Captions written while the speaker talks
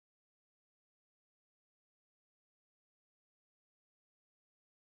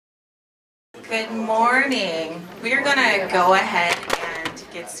Good morning. We are going to go ahead and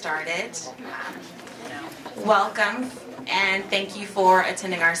get started. Welcome and thank you for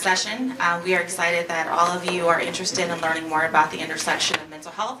attending our session. We are excited that all of you are interested in learning more about the intersection of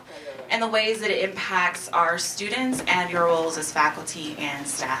mental health and the ways that it impacts our students and your roles as faculty and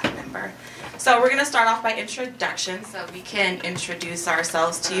staff member. So we're going to start off by introductions so we can introduce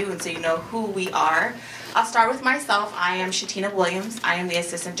ourselves to you and so you know who we are. I'll start with myself. I am Shatina Williams. I am the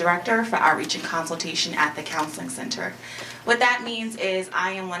Assistant Director for Outreach and Consultation at the Counseling Center. What that means is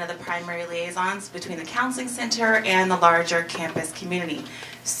I am one of the primary liaisons between the Counseling Center and the larger campus community.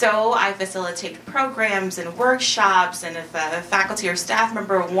 So I facilitate programs and workshops, and if a faculty or staff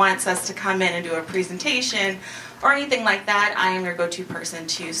member wants us to come in and do a presentation or anything like that, I am your go-to person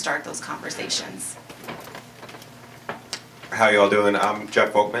to start those conversations. How you all doing? I'm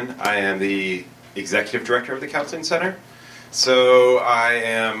Jeff Volkman. I am the Executive Director of the Counseling Center. So I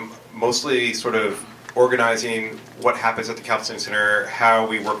am mostly sort of organizing what happens at the Counseling Center, how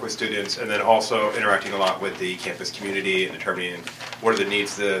we work with students, and then also interacting a lot with the campus community and determining what are the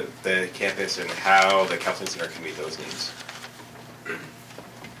needs of the campus and how the Counseling Center can meet those needs.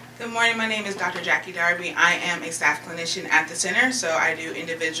 Good morning, my name is Dr. Jackie Darby. I am a staff clinician at the center, so I do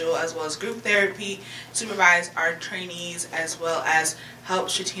individual as well as group therapy, supervise our trainees, as well as help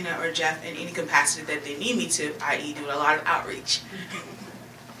Shatina or Jeff in any capacity that they need me to, i.e. do a lot of outreach.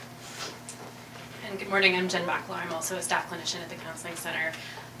 And good morning, I'm Jen Backlaw. I'm also a staff clinician at the Counseling Center.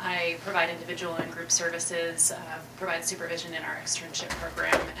 I provide individual and group services, provide supervision in our externship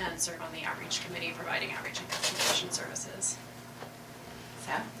program, and serve on the outreach committee providing outreach and consultation services.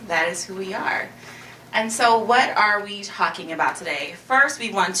 So that is who we are. And so what are we talking about today? First,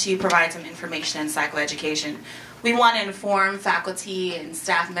 we want to provide some information in psychoeducation. We want to inform faculty and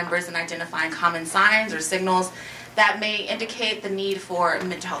staff members in identifying common signs or signals that may indicate the need for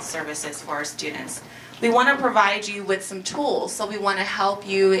mental health services for our students. We want to provide you with some tools, so we want to help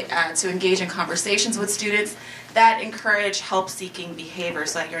you to engage in conversations with students that encourage help-seeking behavior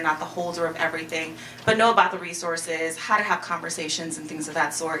so that you're not the holder of everything, but know about the resources, how to have conversations and things of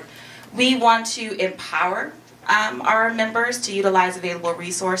that sort. We want to empower our members to utilize available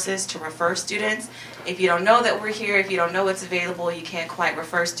resources to refer students. If you don't know that we're here, if you don't know what's available, you can't quite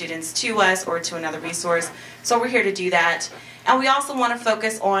refer students to us or to another resource. So we're here to do that. And we also want to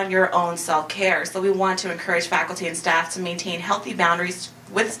focus on your own self-care. So we want to encourage faculty and staff to maintain healthy boundaries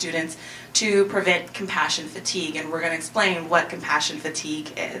with students to prevent compassion fatigue. And we're going to explain what compassion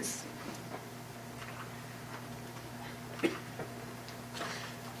fatigue is.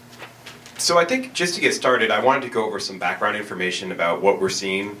 So I think just to get started, I wanted to go over some background information about what we're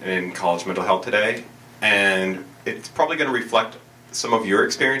seeing in college mental health today. And it's probably going to reflect some of your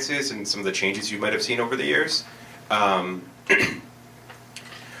experiences and some of the changes you might have seen over the years.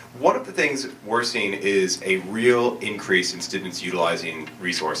 One of the things we're seeing is a real increase in students utilizing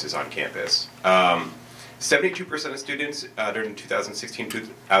resources on campus. 72% of students during the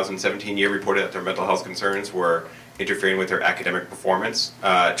 2016-2017 year reported that their mental health concerns were interfering with their academic performance.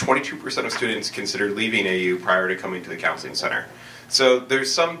 22% of students considered leaving AU prior to coming to the Counseling Center. So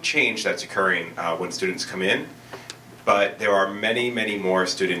there's some change that's occurring when students come in, but there are many, many more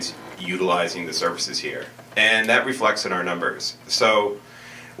students utilizing the services here. And that reflects in our numbers. So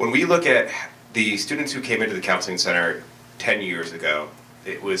when we look at the students who came into the Counseling Center 10 years ago,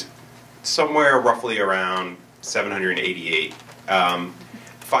 it was somewhere roughly around 788.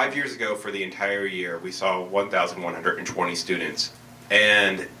 5 years ago, for the entire year, we saw 1,120 students.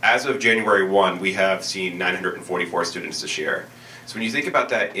 And as of January 1, we have seen 944 students this year. So when you think about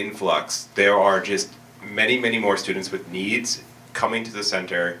that influx, there are just many, many more students with needs coming to the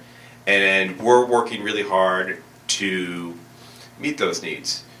center, and we're working really hard to meet those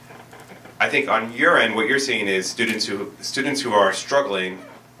needs. I think on your end, what you're seeing is students who are struggling,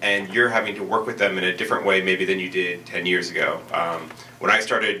 and you're having to work with them in a different way maybe than you did 10 years ago. When I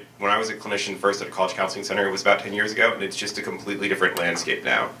was a clinician first at a college counseling center, it was about 10 years ago, and it's just a completely different landscape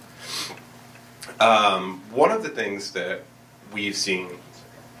now. One of the things that we've seen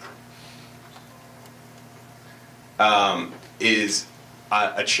is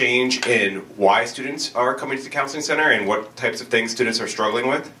a change in why students are coming to the Counseling Center and what types of things students are struggling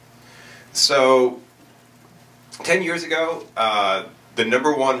with. So 10 years ago, the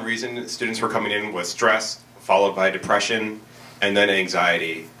number one reason students were coming in was stress, followed by depression, and then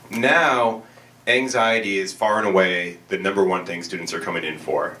anxiety. Now, anxiety is far and away the number one thing students are coming in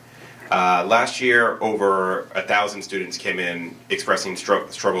for. Last year, over 1,000 students came in expressing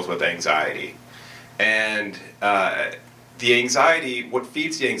struggles with anxiety. And the anxiety, what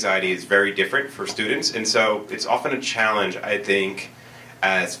feeds the anxiety is very different for students, and so it's often a challenge, I think,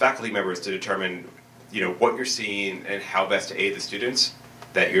 as faculty members to determine, what you're seeing and how best to aid the students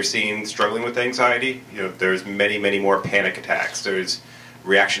that you're seeing struggling with anxiety. There's many, many more panic attacks. There's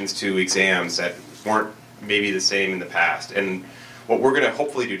reactions to exams that weren't maybe the same in the past. And what we're going to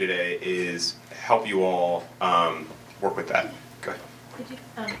hopefully do today is help you all work with that. Go ahead. Could you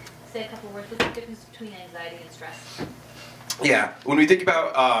say a couple words? What's the difference between anxiety and stress? Yeah, when we think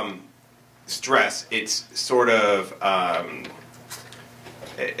about stress, it's sort of,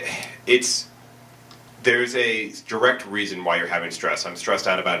 there's a direct reason why you're having stress. I'm stressed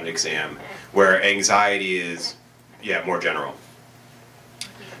out about an exam, where anxiety is, more general.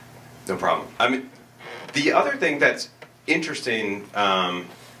 No problem. The other thing that's interesting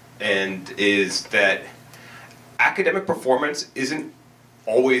and is that academic performance isn't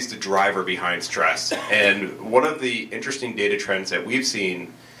always the driver behind stress. And one of the interesting data trends that we've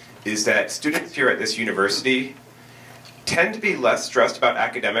seen is that students here at this university tend to be less stressed about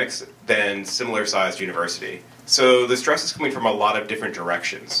academics than similar-sized university. So the stress is coming from a lot of different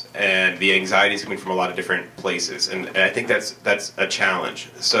directions, and the anxiety is coming from a lot of different places, and I think that's a challenge.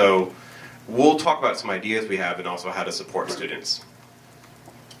 So we'll talk about some ideas we have and also how to support students.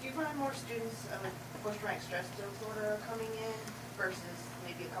 Do you find more students with post-traumatic stress disorder coming in versus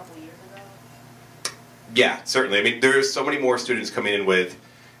maybe a couple years ago? Yeah, certainly. There's so many more students coming in with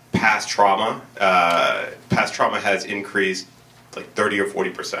past trauma. Past trauma has increased like 30 or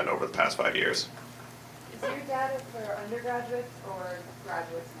 40% over the past 5 years. Is your data for undergraduates or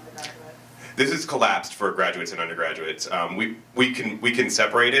graduates and undergraduates? This is collapsed for graduates and undergraduates. We can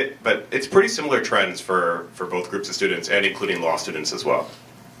separate it, but it's pretty similar trends for both groups of students and including law students as well.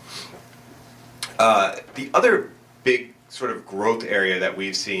 The other big sort of growth area that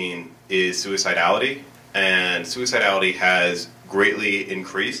we've seen is suicidality, and suicidality has greatly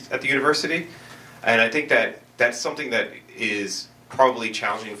increased at the university, and I think that that's something that is probably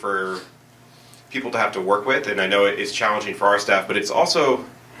challenging for people to have to work with, and I know it's challenging for our staff, but it's also,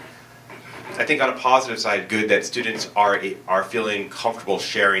 I think on a positive side, good that students are feeling comfortable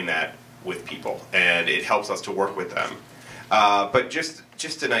sharing that with people, and it helps us to work with them. But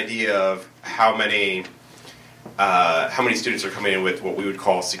just an idea of how many students are coming in with what we would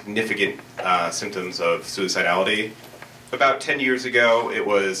call significant symptoms of suicidality. About 10 years ago, it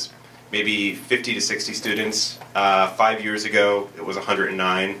was maybe 50 to 60 students. 5 years ago, it was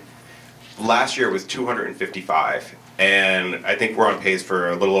 109. Last year, it was 255. And I think we're on pace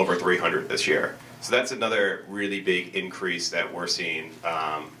for a little over 300 this year. So that's another really big increase that we're seeing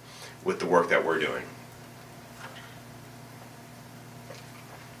with the work that we're doing.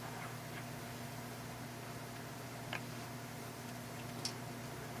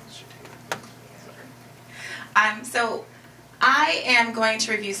 So I am going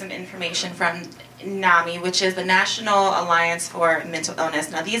to review some information from NAMI, which is the National Alliance for Mental Illness.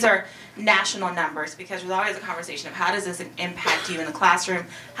 Now these are national numbers because there's always a conversation of how does this impact you in the classroom,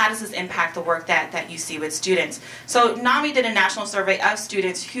 how does this impact the work that you see with students. So NAMI did a national survey of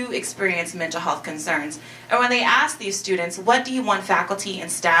students who experience mental health concerns. And when they asked these students, what do you want faculty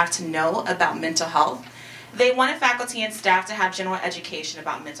and staff to know about mental health? They wanted faculty and staff to have general education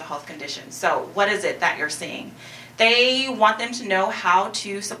about mental health conditions. So what is it that you're seeing? They want them to know how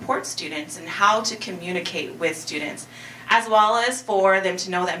to support students and how to communicate with students, as well as for them to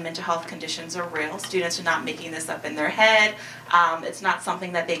know that mental health conditions are real. Students are not making this up in their head. It's not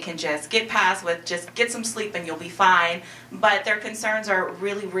something that they can just get past with just get some sleep and you'll be fine. But their concerns are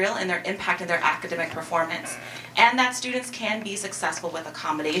really real and they're impacting their academic performance. And that students can be successful with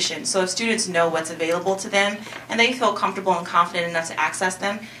accommodation. So if students know what's available to them and they feel comfortable and confident enough to access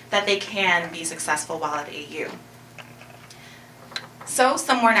them, that they can be successful while at AU. So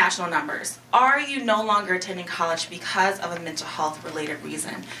some more national numbers. Are you no longer attending college because of a mental health related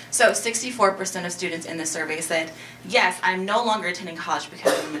reason? So 64% of students in this survey said, yes, I'm no longer attending college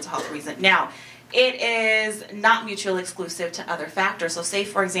because of a mental health reason. Now, it is not mutually exclusive to other factors. So say,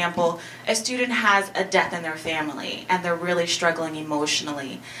 for example, a student has a death in their family and they're really struggling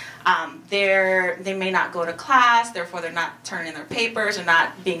emotionally. They may not go to class, therefore they're not turning in their papers, they're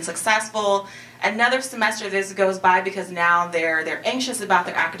not being successful. Another semester this goes by because now they're anxious about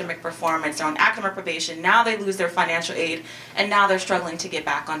their academic performance, they're on academic probation, now they lose their financial aid, and now they're struggling to get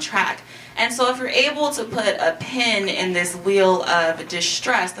back on track. And so if you're able to put a pin in this wheel of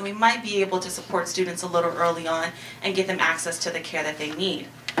distress, then we might be able to support students a little early on and get them access to the care that they need.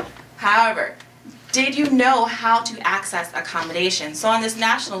 However, Did you know how to access accommodations? So on this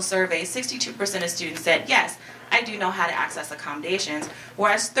national survey, 62% of students said, yes, I do know how to access accommodations,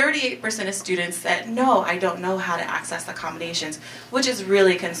 whereas 38% of students said, no, I don't know how to access accommodations, which is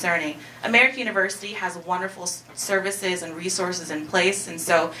really concerning. American University has wonderful services and resources in place, and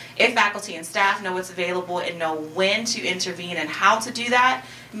so if faculty and staff know what's available and know when to intervene and how to do that,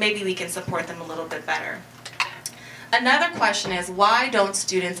 maybe we can support them a little bit better. Another question is, why don't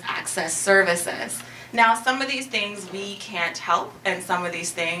students access services? Now, some of these things we can't help, and some of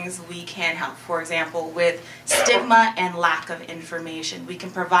these things we can help. For example, with stigma and lack of information, we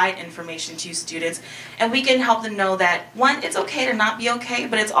can provide information to students, and we can help them know that, one, it's okay to not be okay,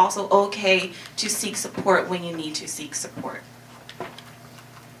 but it's also okay to seek support when you need to seek support.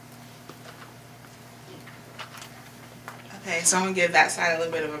 Okay, so I'm going to give that side a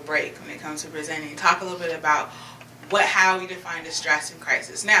little bit of a break when it comes to presenting. Talk a little bit about how we define distress and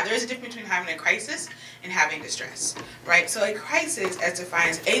crisis. Now, there is a difference between having a crisis and having distress, right? So a crisis, as defined,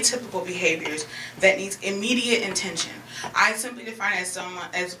 is atypical behaviors that needs immediate attention. I simply define it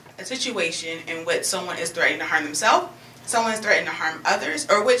as a situation in which someone is threatening to harm themselves, someone is threatening to harm others,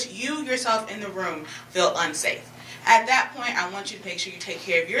 or which you yourself in the room feel unsafe. At that point, I want you to make sure you take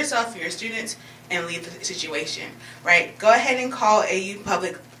care of yourself and your students and leave the situation, right? Go ahead and call AU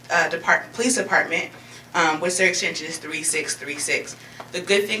Public Police Department, which their extension is 3636. The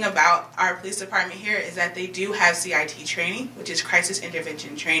good thing about our police department here is that they do have CIT training, which is crisis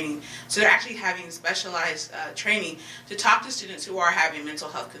intervention training. So they're actually having specialized training to talk to students who are having mental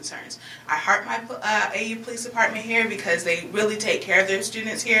health concerns. I heart my AU police department here because they really take care of their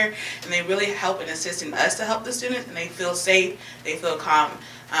students here, and they really help and assist in us to help the students, and they feel safe, they feel calm,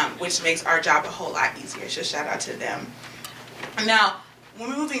 which makes our job a whole lot easier. So shout out to them. Now,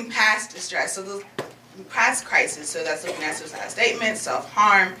 we're moving past distress. So the past crisis, so that's looking at suicidal statements,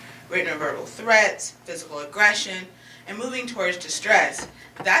 self-harm, written or verbal threats, physical aggression, and moving towards distress.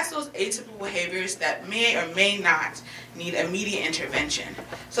 That's those atypical behaviors that may or may not need immediate intervention.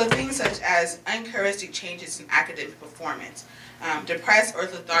 So things such as uncharacteristic changes in academic performance, depressed or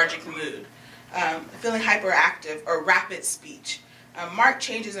lethargic mood, feeling hyperactive or rapid speech, marked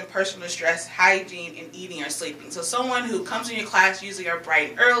changes in personal stress, hygiene, and eating or sleeping. So someone who comes in your class usually are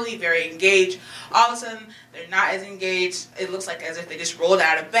bright and early, very engaged. All of a sudden, they're not as engaged. It looks like as if they just rolled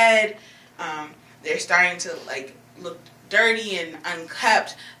out of bed. They're starting to look dirty and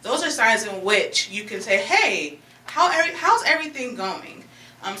unkept. Those are signs in which you can say, hey, how's everything going?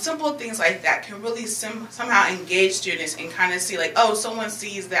 Simple things like that can really somehow engage students and kind of see oh, someone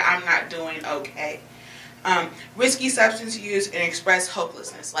sees that I'm not doing okay. Risky substance use and express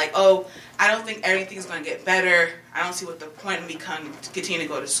hopelessness. Oh, I don't think everything's going to get better. I don't see what the point of me continuing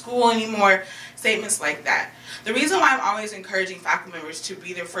to go to school anymore. Statements like that. The reason why I'm always encouraging faculty members to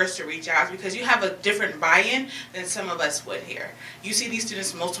be the first to reach out is because you have a different buy-in than some of us would here. You see these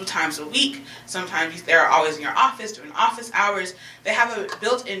students multiple times a week. Sometimes they're always in your office during office hours. They have a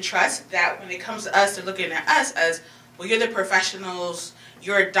built-in trust that when it comes to us, they're looking at us as, well, you're the professionals,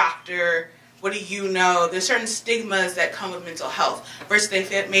 you're a doctor, what do you know? There's certain stigmas that come with mental health versus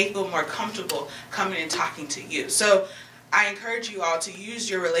they may feel more comfortable coming and talking to you. So I encourage you all to use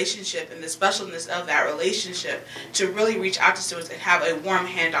your relationship and the specialness of that relationship to really reach out to students and have a warm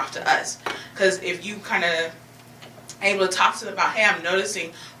handoff to us. Because if you kind of able to talk to them about, hey, I'm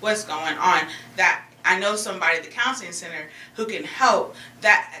noticing what's going on, that I know somebody at the counseling center who can help,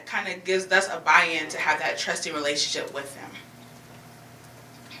 that kind of gives us a buy-in to have that trusting relationship with them.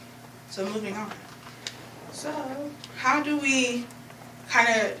 So moving on. So how do we kind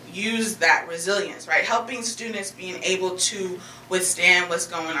of use that resilience, right? Helping students being able to withstand what's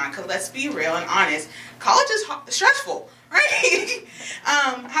going on. Because let's be real and honest, college is stressful, right?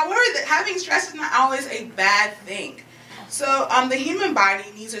 However, having stress is not always a bad thing. So the human body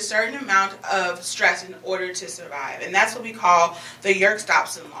needs a certain amount of stress in order to survive. And that's what we call the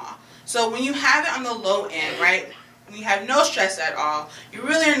Yerkes-Dodson law. So when you have it on the low end, right? When you have no stress at all, you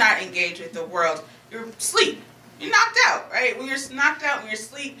really are not engaged with the world. You're asleep. You're knocked out, right? When you're knocked out, when you're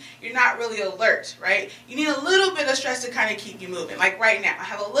asleep, you're not really alert, right? You need a little bit of stress to kind of keep you moving. Like right now, I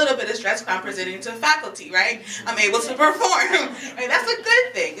have a little bit of stress because I'm presenting to faculty, right? I'm able to perform. Right? That's a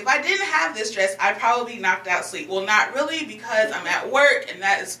good thing. If I didn't have this stress, I'd probably be knocked out asleep. Well, not really, because I'm at work, and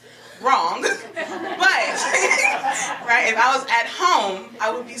that is wrong. But, right, if I was at home,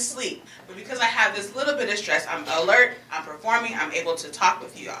 I would be asleep. But because I have this little bit of stress, I'm alert, I'm performing, I'm able to talk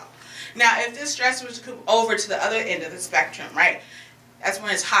with you all. Now, if this stress was to come over to the other end of the spectrum, right, that's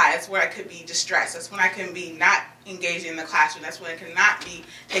when it's high. That's where I could be distressed. That's when I can be not engaging in the classroom. That's when I cannot be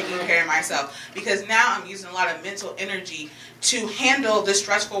taking care of myself, because now I'm using a lot of mental energy to handle the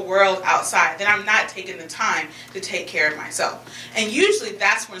stressful world outside. Then I'm not taking the time to take care of myself. And usually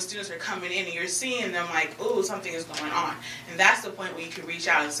that's when students are coming in and you're seeing them like, oh, something is going on. And that's the point where you can reach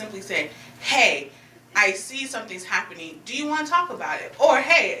out and simply say, hey, I see something's happening. Do you want to talk about it? Or,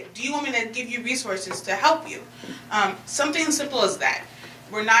 hey, do you want me to give you resources to help you? Something simple as that.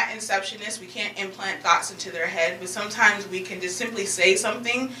 We're not inceptionists. We can't implant thoughts into their head, but sometimes we can just simply say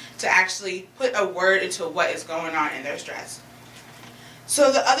something to actually put a word into what is going on in their stress.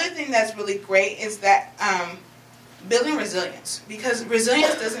 So the other thing that's really great is that building resilience, because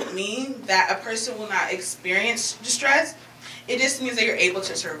resilience doesn't mean that a person will not experience distress. It just means that you're able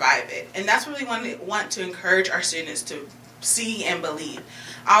to survive it. And that's what we want to encourage our students to see and believe.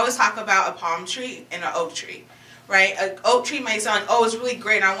 I always talk about a palm tree and an oak tree. Right? An oak tree might sound like, oh, it's really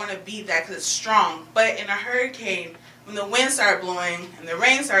great, and I want to be that because it's strong. But in a hurricane, when the wind starts blowing and the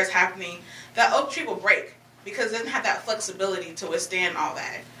rain starts happening, that oak tree will break because it doesn't have that flexibility to withstand all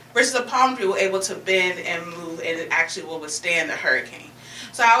that. Versus a palm tree will be able to bend and move, and it actually will withstand the hurricane.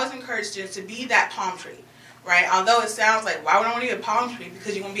 So I always encourage students to be that palm tree. Right? Although it sounds like, why would I want to be a palm tree?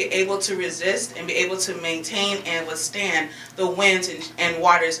 Because you want to be able to resist and be able to maintain and withstand the winds and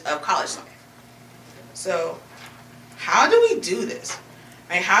waters of college life. So how do we do this?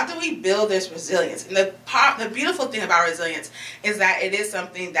 Right? How do we build this resilience? And the beautiful thing about resilience is that it is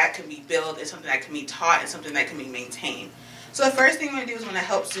something that can be built, it's something that can be taught, and something that can be maintained. So the first thing I'm going to do is want to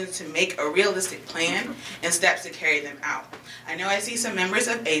help students to make a realistic plan and steps to carry them out. I know I see some members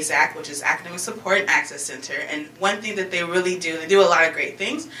of ASAC, which is Academic Support and Access Center, and one thing that they really do, they do a lot of great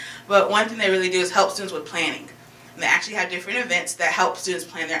things, but one thing they really do is help students with planning. And they actually have different events that help students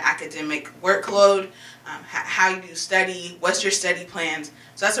plan their academic workload, how you do study, what's your study plans.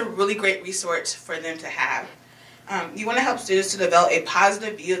 So that's a really great resource for them to have. You want to help students to develop a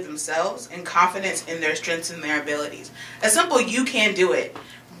positive view of themselves and confidence in their strengths and their abilities. A simple "you can do it"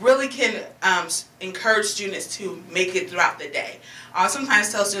 really can encourage students to make it throughout the day. I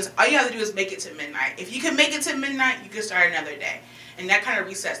sometimes tell students, all you have to do is make it to midnight. If you can make it to midnight, you can start another day. And that kind of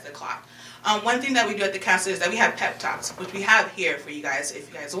resets the clock. One thing that we do at the council is that we have pep talks, which we have here for you guys if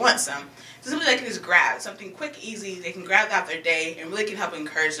you guys want some. So simply they can just grab something quick, easy. They can grab throughout their day and really can help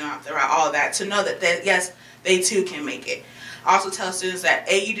encourage them throughout all of that to know that yes, they too can make it. I also tell students that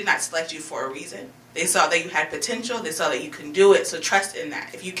AU did not select you for a reason. They saw that you had potential. They saw that you can do it. So trust in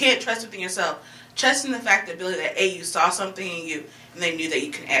that. If you can't trust within yourself, trust in the fact that AU saw something in you and they knew that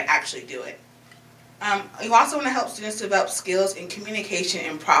you can actually do it. You also want to help students develop skills in communication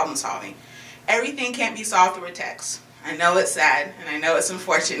and problem solving. Everything can't be solved through a text. I know it's sad and I know it's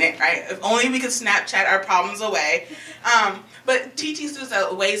unfortunate, right? If only we could Snapchat our problems away. But teaching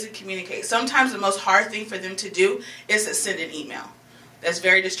students ways to communicate. Sometimes the most hard thing for them to do is to send an email. That's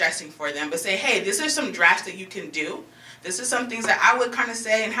very distressing for them. But say, hey, this is some drafts that you can do. This is some things that I would kind of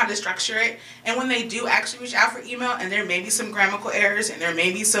say and how to structure it. And when they do actually reach out for email, and there may be some grammatical errors, and there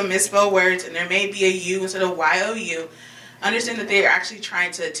may be some misspelled words, and there may be a U instead of Y-O-U, understand that they are actually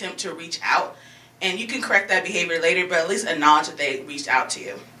trying to attempt to reach out. And you can correct that behavior later, but at least acknowledge that they reached out to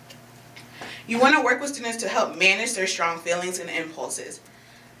you. You want to work with students to help manage their strong feelings and impulses.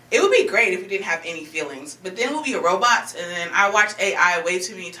 It would be great if we didn't have any feelings, but then we'll be robots, and then I watch AI way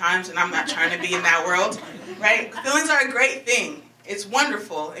too many times, and I'm not trying to be in that world, right? Feelings are a great thing. It's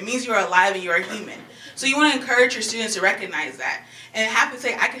wonderful. It means you're alive and you're a human. So you want to encourage your students to recognize that. And have to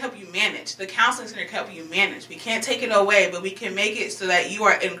say, I can help you manage. The counseling center can help you manage. We can't take it away, but we can make it so that you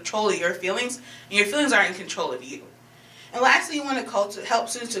are in control of your feelings, and your feelings are in control of you. And lastly, you want to help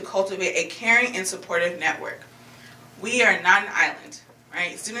students to cultivate a caring and supportive network. We are not an island,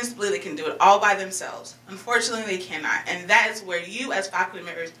 right? Students believe they can do it all by themselves. Unfortunately, they cannot. And that is where you as faculty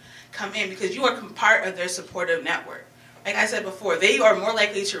members come in, because you are part of their supportive network. Like I said before, they are more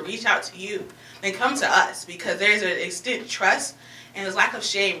likely to reach out to you than come to us, because there's an extent trust and there's lack of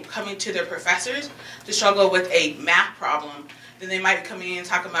shame coming to their professors to struggle with a math problem. Then they might be coming in and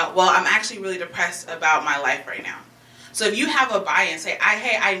talking about, well, I'm actually really depressed about my life right now. So if you have a buy-in, say,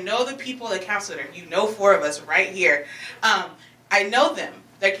 hey, I know the people at the counselor. You know 4 of us right here. I know them.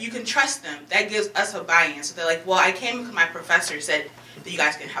 Like, you can trust them. That gives us a buy-in. So they're like, well, I came because my professor said that you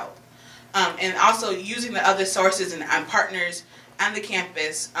guys can help. And also using the other sources and partners on the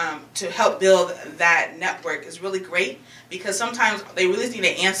campus to help build that network is really great, because sometimes they really need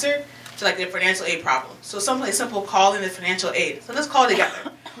an answer to like their financial aid problem. So something simple, call in the financial aid. So let's call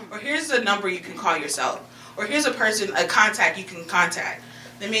together. Or here's the number you can call yourself. Or here's a person, a contact you can contact.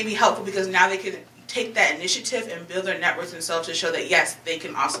 That may be helpful, because now they can take that initiative and build their networks themselves to show that yes, they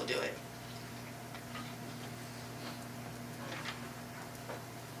can also do it.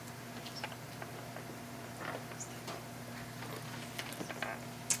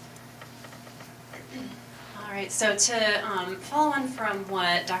 right, so to follow on from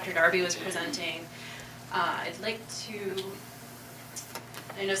what Dr. Darby was presenting, I'd like to,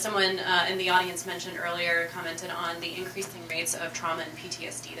 I know someone in the audience mentioned earlier, commented on the increasing rates of trauma and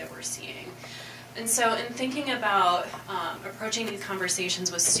PTSD that we're seeing. And so in thinking about approaching these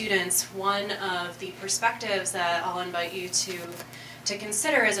conversations with students, one of the perspectives that I'll invite you to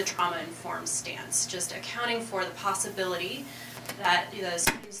consider is a trauma-informed stance, just accounting for the possibility that the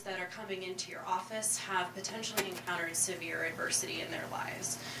students that are coming into your office have potentially encountered severe adversity in their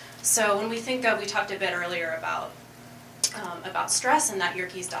lives. So when we think of, we talked a bit earlier about stress and that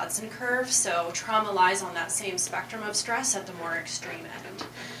Yerkes-Dodson curve, so trauma lies on that same spectrum of stress at the more extreme end.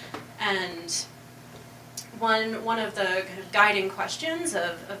 And one of the kind of guiding questions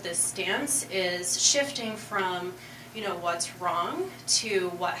of this stance is shifting from, you know, what's wrong to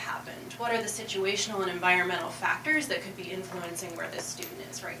what happened. What are the situational and environmental factors that could be influencing where this student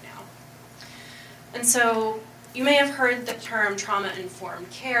is right now? And so you may have heard the term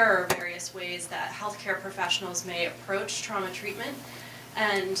trauma-informed care, or various ways that healthcare professionals may approach trauma treatment.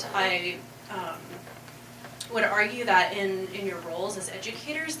 And I would argue that in your roles as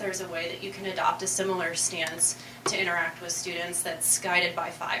educators, there's a way that you can adopt a similar stance to interact with students that's guided by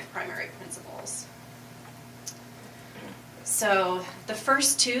 5 primary principles. So the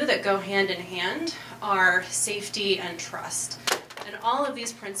first 2 that go hand in hand are safety and trust. And all of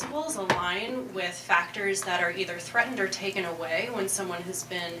these principles align with factors that are either threatened or taken away when someone has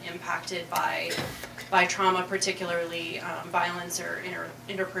been impacted by trauma, particularly violence or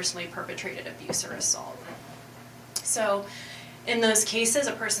interpersonally perpetrated abuse or assault. So in those cases,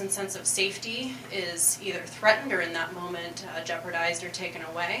 a person's sense of safety is either threatened or in that moment jeopardized or taken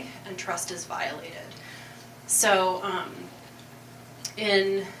away, and trust is violated. So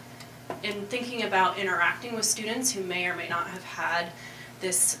in thinking about interacting with students who may or may not have had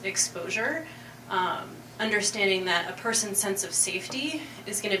this exposure, understanding that a person's sense of safety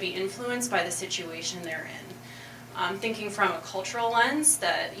is going to be influenced by the situation they're in. Thinking from a cultural lens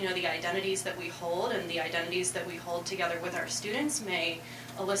that, you know, the identities that we hold and the identities that we hold together with our students may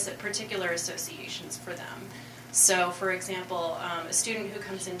elicit particular associations for them. So, for example, a student who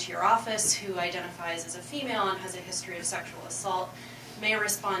comes into your office who identifies as a female and has a history of sexual assault may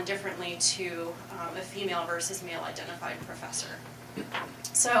respond differently to a female versus male identified professor.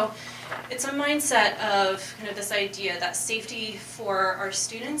 So it's a mindset of kind of this idea that safety for our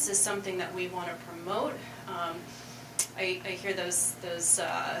students is something that we want to promote. I hear the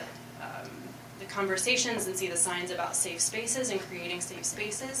conversations and see the signs about safe spaces and creating safe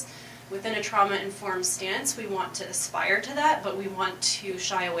spaces. Within a trauma-informed stance, we want to aspire to that, but we want to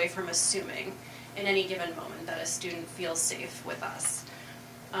shy away from assuming in any given moment that a student feels safe with us.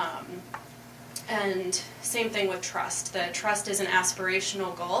 And same thing with trust. The trust is an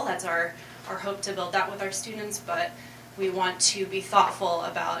aspirational goal. That's our hope to build that with our students, but we want to be thoughtful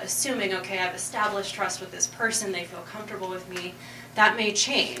about assuming, okay, I've established trust with this person, they feel comfortable with me. That may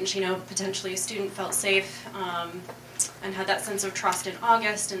change. You know, potentially a student felt safe and had that sense of trust in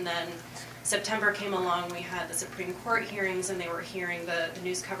August, and then September came along, we had the Supreme Court hearings, and they were hearing the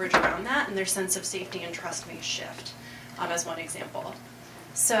news coverage around that, and their sense of safety and trust may shift, as one example.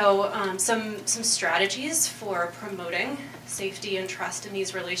 So some strategies for promoting safety and trust in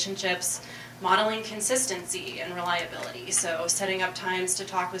these relationships: modeling consistency and reliability. So setting up times to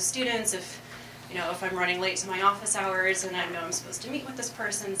talk with students. If I'm running late to my office hours and I know I'm supposed to meet with this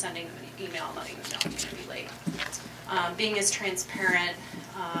person, sending them an email letting them know I'm going to be late. Being as transparent.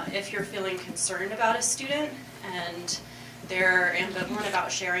 If you're feeling concerned about a student and they're ambivalent about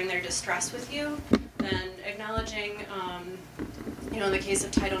sharing their distress with you, then acknowledging, in the case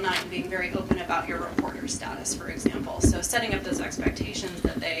of Title IX, being very open about your reporter status, for example. So setting up those expectations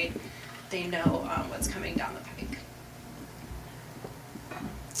that they know what's coming down the pike.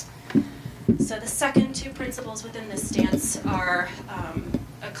 So the second 2 principles within this stance are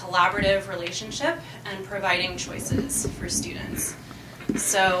a collaborative relationship and providing choices for students.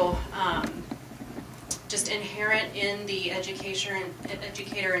 So just inherent in the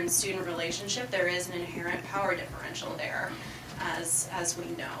educator and student relationship, there is an inherent power differential there, as we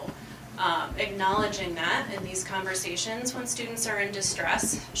know. Acknowledging that in these conversations when students are in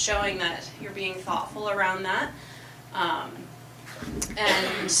distress, showing that you're being thoughtful around that,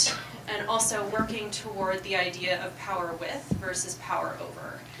 and also working toward the idea of power with versus power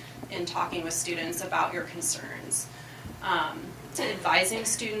over in talking with students about your concerns. Advising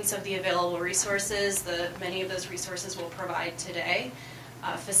students of the available resources, many of those resources we'll provide today,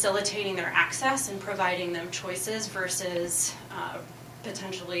 facilitating their access and providing them choices versus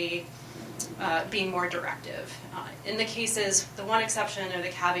potentially being more directive. In the cases, the one exception or the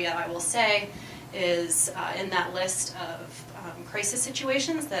caveat I will say is in that list of crisis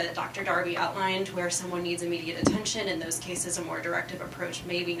situations that Dr. Darby outlined where someone needs immediate attention. In those cases, a more directive approach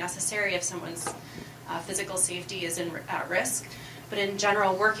may be necessary if someone's physical safety is at risk. But in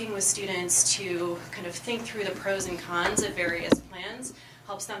general, working with students to kind of think through the pros and cons of various plans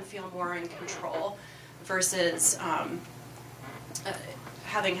helps them feel more in control versus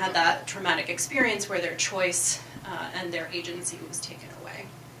having had that traumatic experience where their choice and their agency was taken away.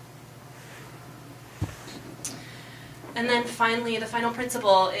 And then finally, the final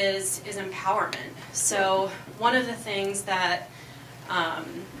principle is empowerment. So one of the things that,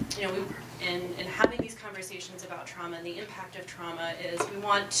 in having these conversations about trauma and the impact of trauma is we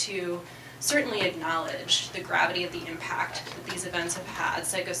want to certainly acknowledge the gravity of the impact that these events have had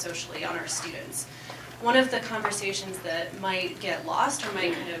psychosocially on our students. One of the conversations that might get lost or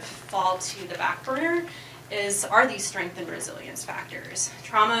might kind of fall to the back burner are these strength and resilience factors.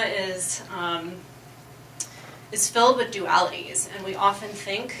 Trauma is filled with dualities, and we often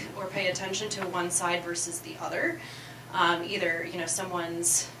think or pay attention to one side versus the other. Either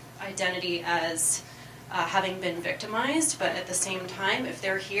someone's identity as having been victimized, but at the same time, if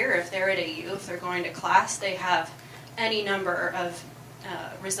they're here, if they're at AU, if they're going to class, they have any number of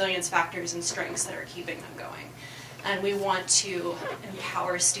resilience factors and strengths that are keeping them going. And we want to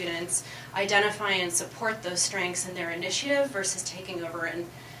empower students, identify and support those strengths in their initiative versus taking over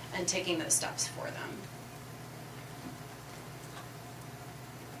and taking those steps for them.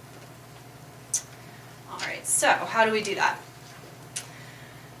 All right, so how do we do that?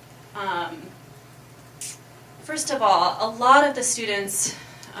 First of all, a lot of the students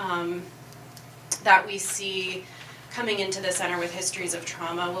that we see coming into the center with histories of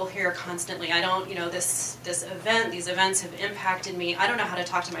trauma, we'll hear constantly, these events have impacted me. I don't know how to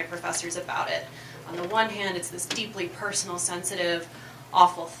talk to my professors about it. On the one hand, it's this deeply personal, sensitive,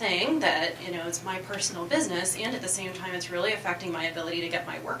 awful thing that, it's my personal business, and at the same time, it's really affecting my ability to get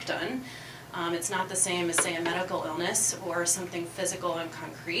my work done. It's not the same as, say, a medical illness or something physical and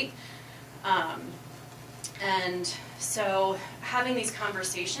concrete. And so having these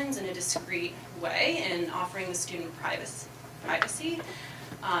conversations in a discreet way and offering the student privacy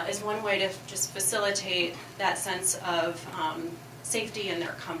is one way to just facilitate that sense of safety and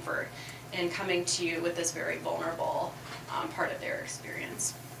their comfort in coming to you with this very vulnerable part of their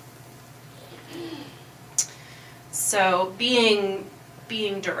experience. So being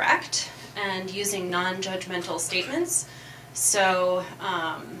direct and using non-judgmental statements. So,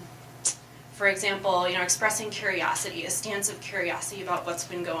 for example, expressing curiosity, a stance of curiosity about what's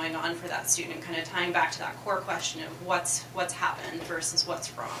been going on for that student, kind of tying back to that core question of what's happened versus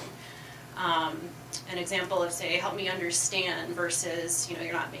what's wrong. An example of, say, help me understand versus,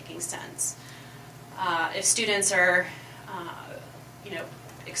 you're not making sense. If students are,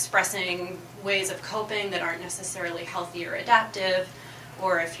 expressing ways of coping that aren't necessarily healthy or adaptive,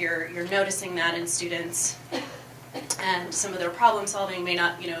 or if you're noticing that in students and some of their problem solving may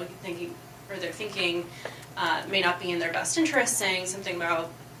not, their thinking may not be in their best interest, saying something about,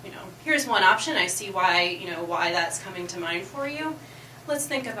 here's one option, I see why, why that's coming to mind for you. Let's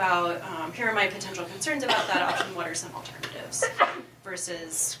think about, here are my potential concerns about that option, what are some alternatives?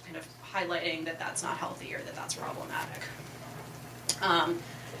 Versus kind of highlighting that that's not healthy or that that's problematic.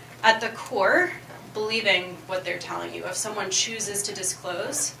 At the core, believing what they're telling you. If someone chooses to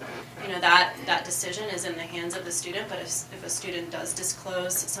disclose, that decision is in the hands of the student, but if a student does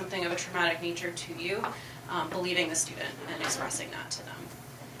disclose something of a traumatic nature to you, believing the student and expressing that to them.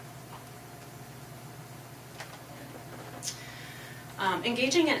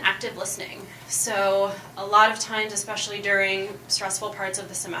 Engaging in active listening. So a lot of times, especially during stressful parts of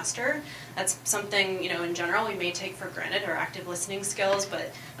the semester, that's something, in general we may take for granted, our active listening skills,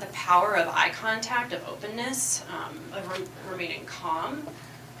 but the power of eye contact, of openness, of remaining calm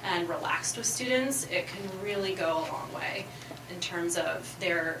and relaxed with students, it can really go a long way in terms of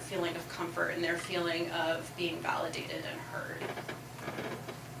their feeling of comfort and their feeling of being validated and heard.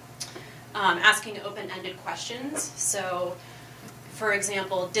 Asking open-ended questions. So, for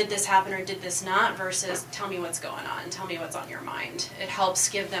example, did this happen or did this not, versus tell me what's going on, tell me what's on your mind. It helps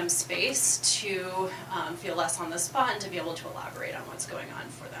give them space to feel less on the spot and to be able to elaborate on what's going on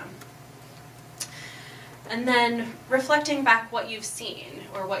for them. And then reflecting back what you've seen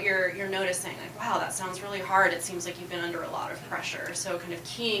or what you're noticing, like, wow, that sounds really hard, it seems like you've been under a lot of pressure. So kind of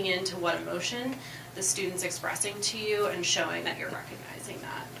keying into what emotion the student's expressing to you and showing that you're recognizing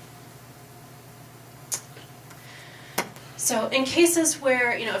that. So in cases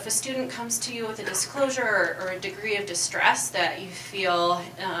where, if a student comes to you with a disclosure or a degree of distress that you feel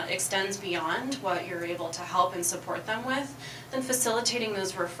extends beyond what you're able to help and support them with, then facilitating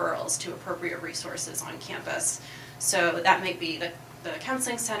those referrals to appropriate resources on campus. So that might be the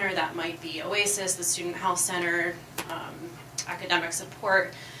counseling center, that might be OASIS, the student health center, academic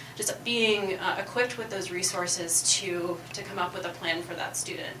support. Just being equipped with those resources to come up with a plan for that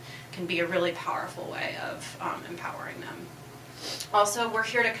student can be a really powerful way of empowering them. Also, we're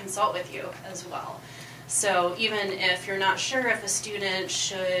here to consult with you as well. So even if you're not sure if a student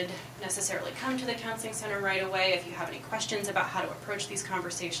should necessarily come to the counseling center right away, if you have any questions about how to approach these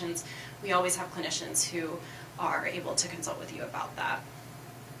conversations, we always have clinicians who are able to consult with you about that.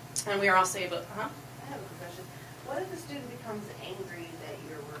 And we are also able, I have a quick question. What if the student becomes angry that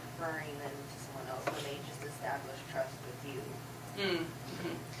you're referring them to someone else when they just establish trust with you?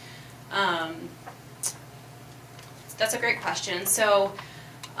 That's a great question. So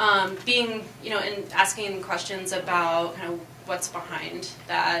being, and asking questions about kind of what's behind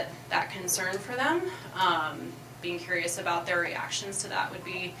that concern for them, being curious about their reactions to that would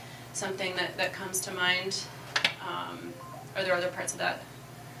be something that comes to mind. Are there other parts of that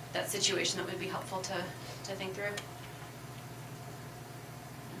situation that would be helpful to think through?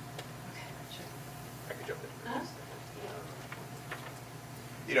 I could jump in.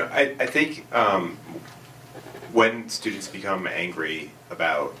 Uh-huh. I think when students become angry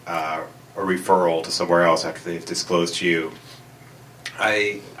about a referral to somewhere else after they've disclosed to you,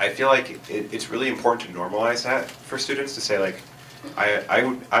 I feel like it's really important to normalize that for students, to say, like,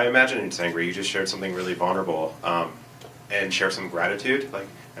 I imagine it's angry. You just shared something really vulnerable, and share some gratitude.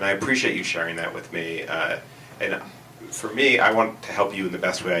 And I appreciate you sharing that with me. And for me, I want to help you in the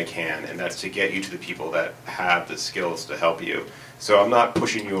best way I can, and that's to get you to the people that have the skills to help you. So I'm not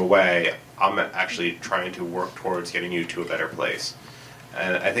pushing you away. I'm actually trying to work towards getting you to a better place.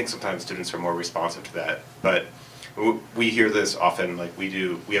 And I think sometimes students are more responsive to that. But we hear this often. Like, we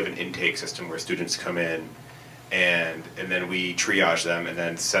have an intake system where students come in, and then we triage them, and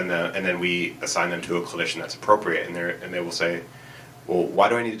then send them, and then we assign them to a clinician that's appropriate. And they will say, well, why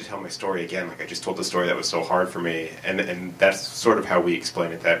do I need to tell my story again? Like, I just told the story that was so hard for me. And that's sort of how we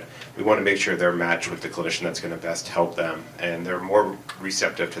explain it, that we want to make sure they're matched with the clinician that's going to best help them, and they're more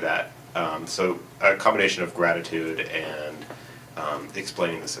receptive to that. So a combination of gratitude and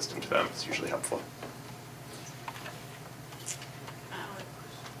explaining the system to them is usually helpful.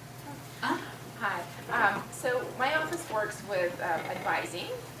 Hi. So my office works with advising,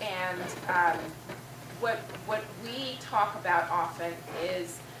 and what we talk about often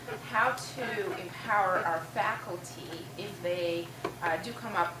is how to empower our faculty if they do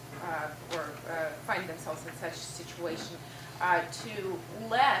come up or find themselves in such a situation, to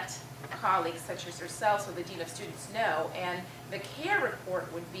let colleagues such as yourselves or the Dean of Students know. And the CARE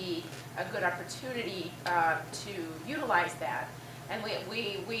report would be a good opportunity to utilize that. And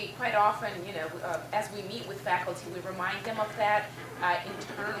we quite often, as we meet with faculty, we remind them of that.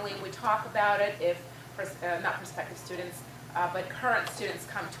 Internally, we talk about it if, not prospective students, but current students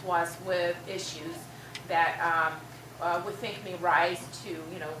come to us with issues that we think may rise to,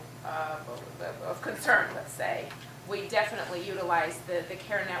 of concern, let's say. We definitely utilize the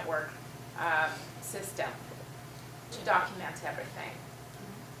CARE network system to document everything.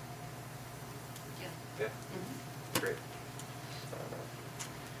 Yeah. Great.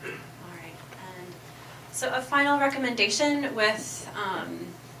 All right, and so a final recommendation with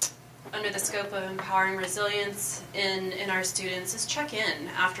under the scope of empowering resilience in our students is check in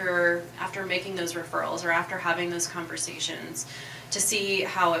after making those referrals or after having those conversations to see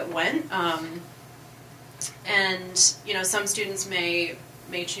how it went. And some students may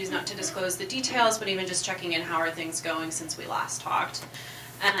choose not to disclose the details, but even just checking in, how are things going since we last talked.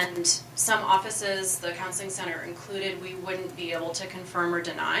 And some offices, the counseling center included, we wouldn't be able to confirm or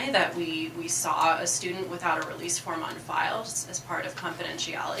deny that we saw a student without a release form on file as part of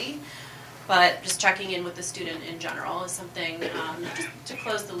confidentiality. But just checking in with the student in general is something just to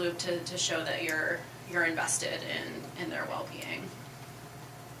close the loop, to show that you're invested in their well-being.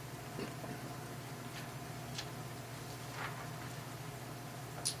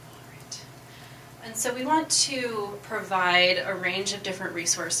 And so we want to provide a range of different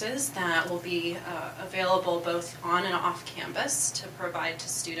resources that will be available both on and off campus to provide to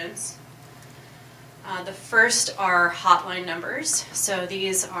students. The first are hotline numbers. So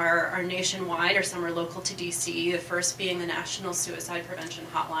these are nationwide, or some are local to DC. The first being the National Suicide Prevention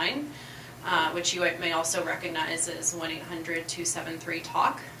Hotline, which you may also recognize as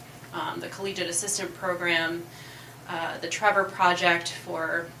 1-800-273-TALK. The Collegiate Assistant Program, the Trevor Project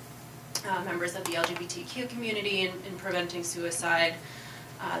for members of the LGBTQ community in preventing suicide.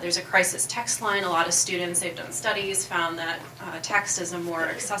 There's a crisis text line. A lot of students, they've done studies, found that text is a more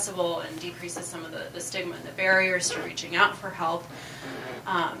accessible and decreases some of the stigma and the barriers to reaching out for help.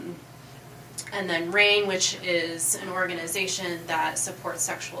 And then RAIN, which is an organization that supports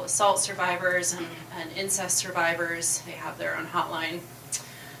sexual assault survivors and incest survivors. They have their own hotline.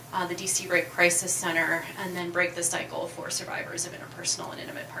 The DC Rape Crisis Center, and then Break the Cycle for survivors of interpersonal and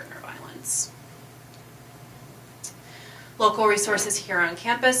intimate partner violence. Local resources here on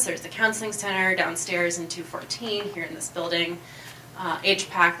campus, there's the Counseling Center downstairs in 214 here in this building.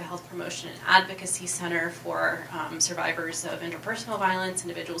 HPAC, the Health Promotion and Advocacy Center for survivors of interpersonal violence,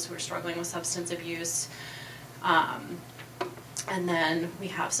 individuals who are struggling with substance abuse. And then we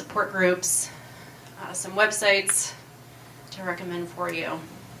have support groups, some websites to recommend for you.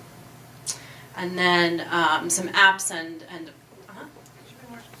 And then some apps and Could you be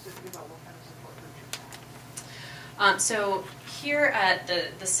more specific about what kind of support groups you have? So here at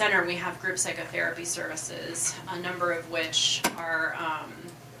the center we have group psychotherapy services, a number of which are... I'm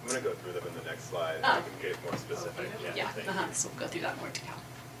going to go through them in the next slide. Oh. I can get more specific. Yeah, thank you. so we'll go through that more to come.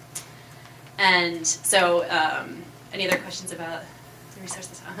 And so, any other questions about the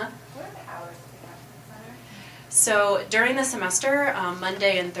resources? What are the hours of the Counseling Center? So during the semester,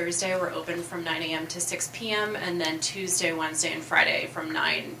 Monday and Thursday we're open from 9 a.m. to 6 p.m. and then Tuesday, Wednesday, and Friday from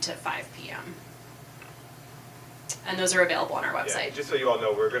 9 to 5 p.m. And those are available on our website. Yeah, just so you all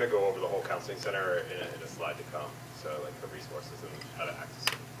know, we're going to go over the whole counseling center in a slide to come. So like the resources and how to access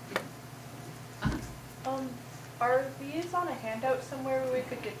it. Are these on a handout somewhere where we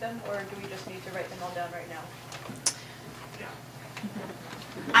could get them, or do we just need to write them all down right now?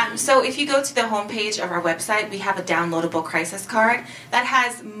 So if you go to the homepage of our website, we have a downloadable crisis card that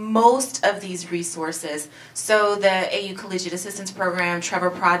has most of these resources. So the AU Collegiate Assistance Program,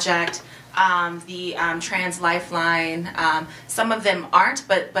 Trevor Project, the Trans Lifeline, some of them aren't,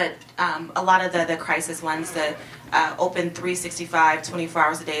 but a lot of the crisis ones, the open 365, 24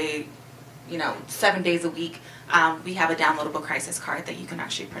 hours a day, 7 days a week, we have a downloadable crisis card that you can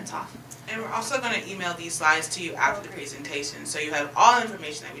actually print off. And we're also going to email these slides to you after the presentation, so you have all the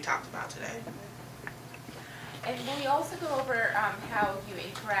information that we talked about today. And will we also go over how you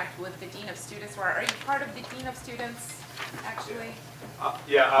interact with the Dean of Students, or are you part of the Dean of Students, actually?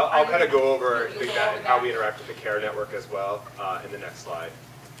 Yeah, I'll kind of go over You'll go over how that. we interact with the CARE network as well in the next slide.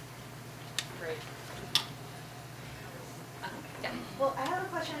 Great. Well, I have a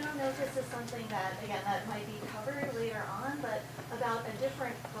question. I don't know if this is something that, again, that might be covered later on, but about a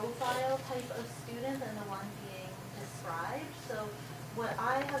different profile type of student than the one being described. So what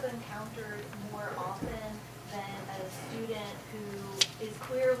I have encountered more often than a student who is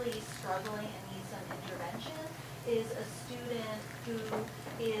clearly struggling and needs some intervention is a student who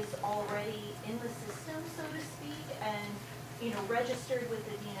is already in the system, so to speak, and registered with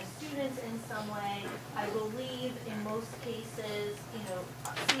the Dean of Students in some way. I believe in most cases,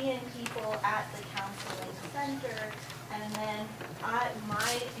 seeing people at the counseling center, and then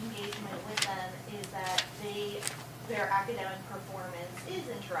my engagement with them is that their academic performance is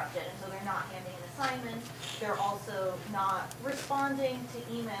interrupted, and so they're not handing in assignments. They're also not responding to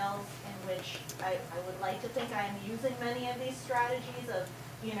emails, in which I would like to think I am using many of these strategies of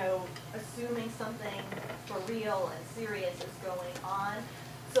assuming something for real and serious is going on.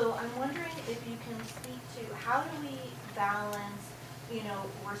 So I'm wondering if you can speak to how do we balance,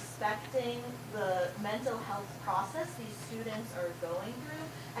 respecting the mental health process these students are going through,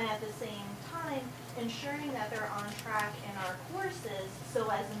 and at the same time ensuring that they're on track in our courses so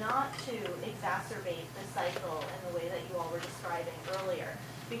as not to exacerbate the cycle in the way that you all were describing earlier.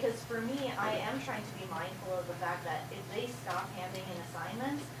 Because for me, I am trying to be mindful of the fact that if they stop handing in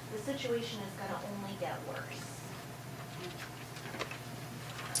assignments, the situation is going to only get worse.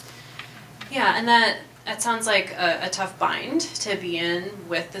 Yeah, and that sounds like a tough bind to be in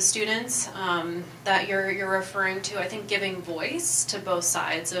with the students that you're referring to. I think giving voice to both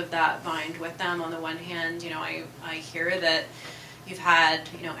sides of that bind with them. On the one hand, I hear that you've had,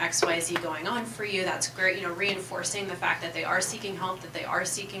 XYZ going on for you. That's great, reinforcing the fact that they are seeking help, that they are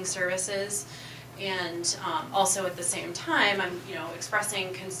seeking services. And also at the same time, I'm,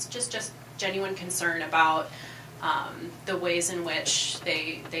 expressing just genuine concern about the ways in which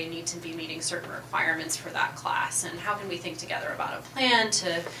they need to be meeting certain requirements for that class. And how can we think together about a plan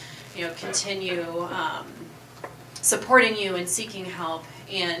to, continue supporting you and seeking help,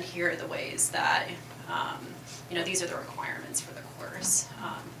 and here are the ways that, these are the requirements for the course.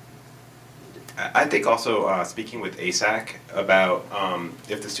 I think also speaking with ASAC about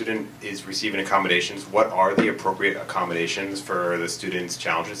if the student is receiving accommodations, what are the appropriate accommodations for the student's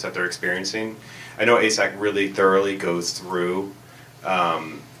challenges that they're experiencing? I know ASAC really thoroughly goes through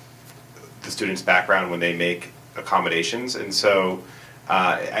the student's background when they make accommodations, and so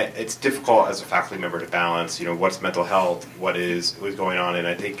it's difficult as a faculty member to balance, what's mental health, what is going on, and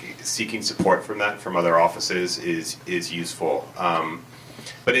I think seeking support from that from other offices is useful.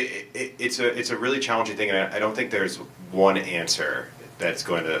 But it's a really challenging thing, and I don't think there's one answer that's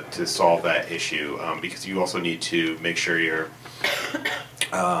going to solve that issue, because you also need to make sure you're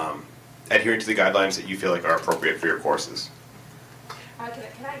adhering to the guidelines that you feel like are appropriate for your courses.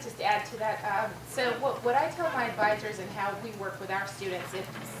 Can I just add to that? So what I tell my advisors and how we work with our students, if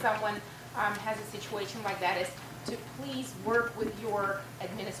someone has a situation like that, is to please work with your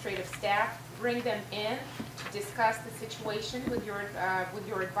administrative staff, bring them in to discuss the situation with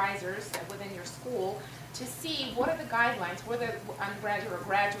your advisors within your school to see what are the guidelines, whether undergraduate or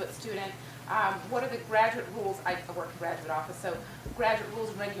graduate student, what are the graduate rules. I work in the graduate office, so graduate rules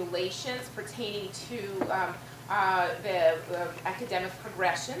and regulations pertaining to the academic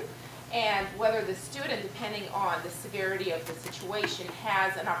progression, and whether the student, depending on the severity of the situation,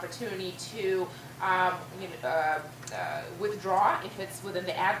 has an opportunity to withdraw if it's within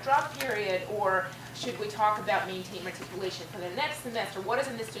the add-drop period, or should we talk about maintain matriculation for the next semester? What is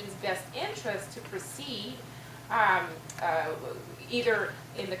in the student's best interest to proceed either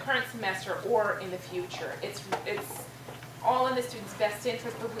in the current semester or in the future? It's all in the student's best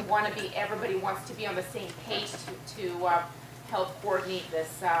interest, but we want to be, everybody wants to be on the same page to help coordinate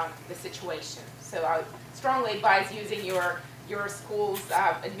this the situation. So I strongly advise using your school's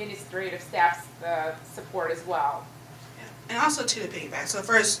administrative staff's support as well. Yeah. And also to the piggyback. So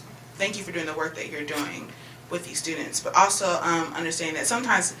first, thank you for doing the work that you're doing with these students, but also understanding that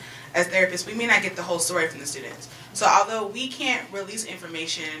sometimes as therapists we may not get the whole story from the students. So although we can't release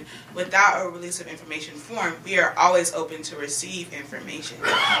information without a release of information form, we are always open to receive information.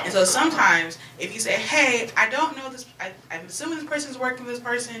 And so sometimes if you say, hey, I don't know this, I'm assuming this person's working with this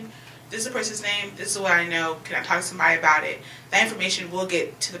person, this is the person's name, this is what I know, can I talk to somebody about it? That information will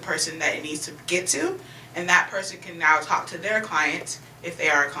get to the person that it needs to get to, and that person can now talk to their client, if they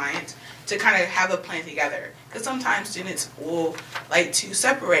are a client, to kind of have a plan together. Because sometimes students will like to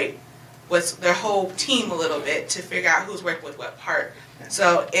separate with their whole team a little bit to figure out who's working with what part.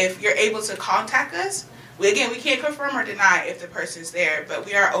 So if you're able to contact us, we can't confirm or deny if the person's there, but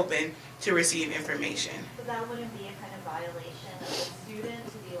we are open to receive information. So that wouldn't be a kind of violation of the student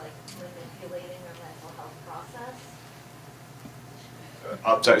to be like manipulating their mental health process?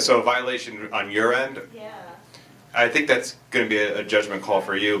 I'm sorry, so a violation on your end? Yeah. I think that's going to be a judgment call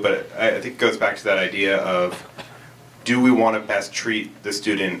for you, but I think it goes back to that idea of, do we want to best treat the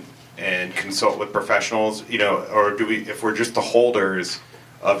student and consult with professionals, or do we, if we're just the holders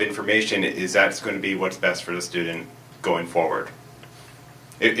of information, is that going to be what's best for the student going forward?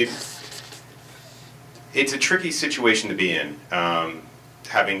 It's a tricky situation to be in,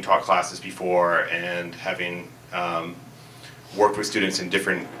 having taught classes before and having worked with students in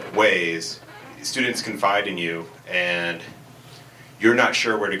different ways. Students confide in you, and you're not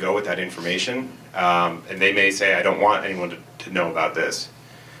sure where to go with that information, and they may say, I don't want anyone to know about this.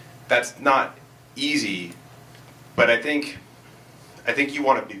 That's not easy, but I think you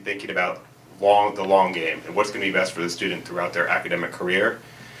want to be thinking about the long game and what's going to be best for the student throughout their academic career.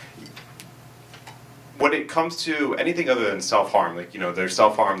 When it comes to anything other than self-harm, like, there's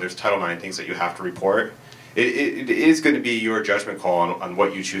self-harm, there's Title IX things that you have to report, it is going to be your judgment call on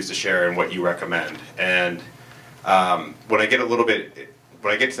what you choose to share and what you recommend. And when I get to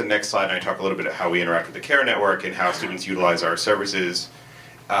the next slide and I talk a little bit about how we interact with the CARE network and how students utilize our services,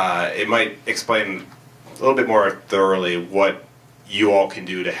 it might explain a little bit more thoroughly what you all can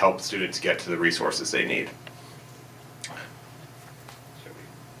do to help students get to the resources they need.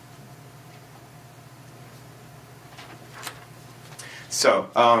 So,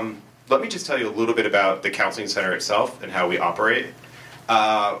 let me just tell you a little bit about the Counseling Center itself and how we operate.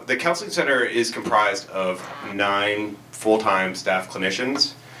 The Counseling Center is comprised of 9 full-time staff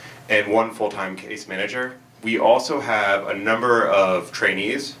clinicians and 1 full-time case manager. We also have a number of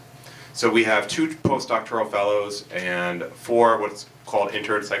trainees. So we have 2 postdoctoral fellows and 4 what's called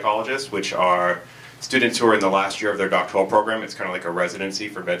intern psychologists, which are students who are in the last year of their doctoral program. It's kind of like a residency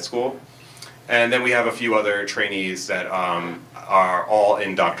for med school. And then we have a few other trainees that are all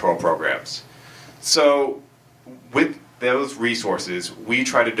in doctoral programs. So with those resources, we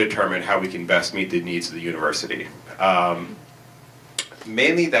try to determine how we can best meet the needs of the university.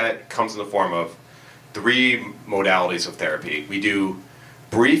 Mainly that comes in the form of 3 modalities of therapy. We do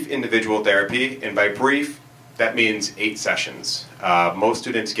brief individual therapy, and by brief, that means 8 sessions. Most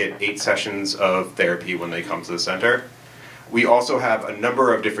students get 8 sessions of therapy when they come to the center. We also have a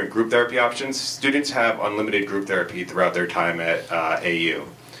number of different group therapy options. Students have unlimited group therapy throughout their time at AU.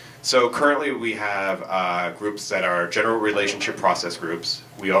 So currently we have groups that are general relationship process groups.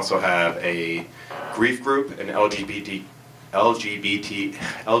 We also have a grief group, an LGBTQ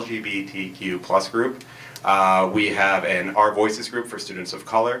plus group. We have an Our Voices group for students of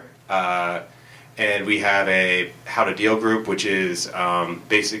color. And we have a How to Deal group, which is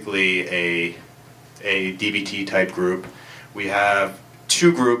basically a DBT type group. We have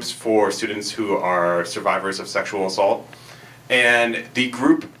 2 groups for students who are survivors of sexual assault. And the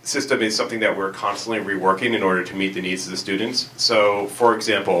group system is something that we're constantly reworking in order to meet the needs of the students. So, for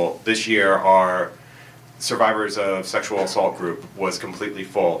example, this year our survivors of sexual assault group was completely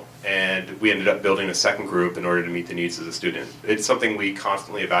full, and we ended up building a second group in order to meet the needs of the student. It's something we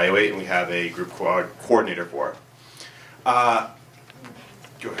constantly evaluate, and we have a group coordinator for. Go ahead.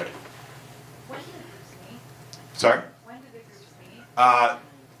 When do the groups meet? Sorry? When do the groups meet?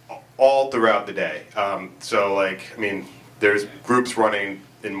 All throughout the day. So, like, I mean, there's groups running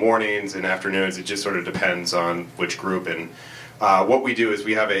in mornings and afternoons. It just sort of depends on which group. And what we do is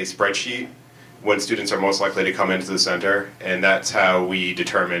we have a spreadsheet when students are most likely to come into the center, and that's how we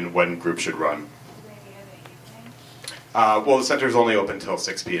determine when groups should run. Do they meet in the evening? Well, the center is only open until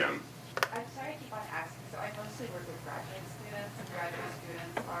 6 p.m. I'm sorry to keep on asking, so I mostly work with graduate students, and graduate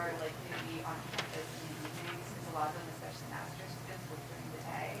students are likely to be on campus in the evenings, because a lot of them, especially master's students, work during the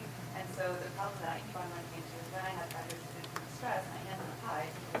day. And so the problem that I keep on running into is when I have graduate students in distress, and I hand them a pie,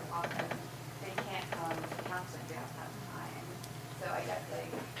 because often they can't come to counseling, they don't have time. So I guess, like,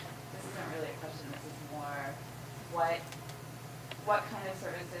 this isn't really a question, this is more what kind of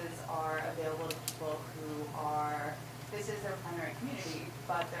services are available to people who are, this is their primary community,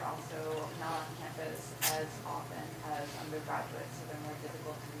 but they're also not on campus as often as undergraduates, so they're more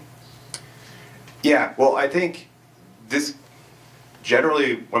difficult to reach. Yeah, well, I think this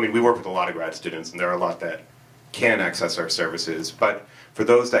generally, I mean, we work with a lot of grad students, and there are a lot that can access our services, but for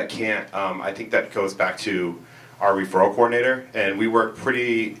those that can't, I think that goes back to our referral coordinator, and we work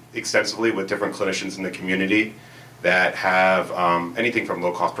pretty extensively with different clinicians in the community that have anything from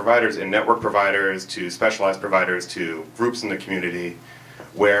low-cost providers and network providers to specialized providers to groups in the community,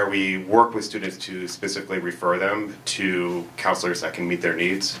 where we work with students to specifically refer them to counselors that can meet their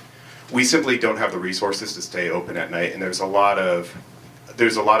needs. We simply don't have the resources to stay open at night, and there's a lot of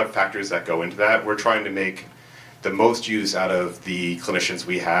factors that go into that. We're trying to make the most use out of the clinicians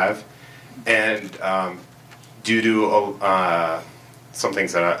we have, and due to some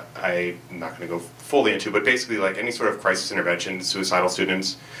things that I'm not going to go fully into, but basically, like any sort of crisis intervention, suicidal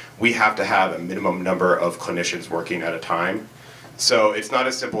students, we have to have a minimum number of clinicians working at a time. So it's not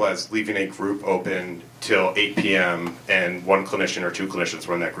as simple as leaving a group open till 8 p.m. and 1 clinician or 2 clinicians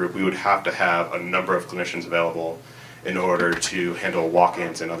run that group. We would have to have a number of clinicians available in order to handle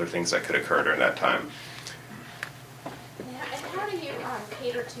walk-ins and other things that could occur during that time. Yeah, and how do you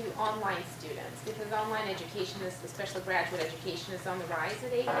cater to online students? Because online education, especially graduate education, is on the rise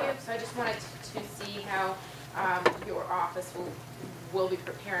at AU. So I just wanted to see how your office will be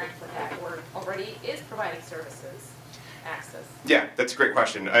preparing for that, or already is providing services, access. Yeah, that's a great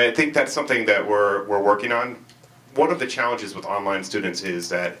question. I think that's something that we're working on. One of the challenges with online students is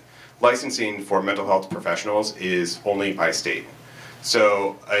that licensing for mental health professionals is only by state.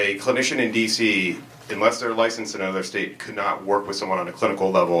 So a clinician in DC, unless they're licensed in another state, could not work with someone on a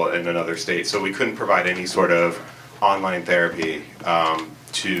clinical level in another state. So we couldn't provide any sort of online therapy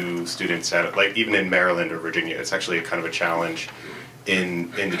to students at, like, even in Maryland or Virginia. It's actually a kind of a challenge in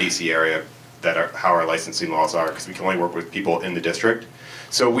the DC area how our licensing laws are, because we can only work with people in the district.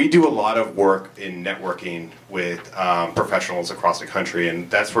 So we do a lot of work in networking with professionals across the country, and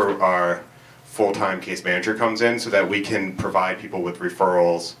that's where our full-time case manager comes in, so that we can provide people with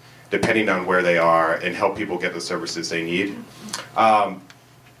referrals depending on where they are and help people get the services they need.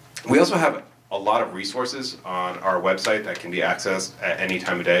 We also have a lot of resources on our website that can be accessed at any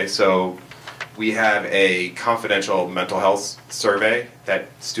time of day. So we have a confidential mental health survey that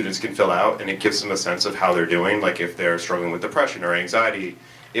students can fill out, and it gives them a sense of how they're doing. Like if they're struggling with depression or anxiety,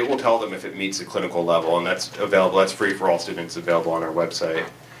 it will tell them if it meets a clinical level, and that's available. That's free for all students, available on our website.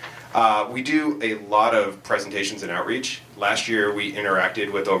 We do a lot of presentations and outreach. Last year we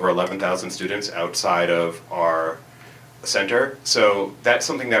interacted with over 11,000 students outside of our center. So that's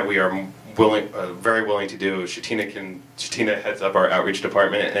something that we are very willing to do. Shatina heads up our outreach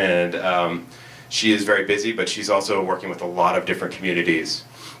department, and she is very busy, but she's also working with a lot of different communities.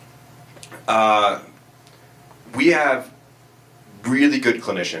 We have really good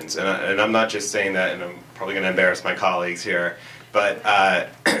clinicians, and I'm not just saying that, and I'm probably going to embarrass my colleagues here, but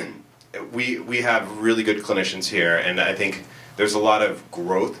we have really good clinicians here, and I think there's a lot of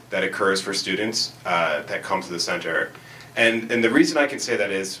growth that occurs for students that come to the center. And the reason I can say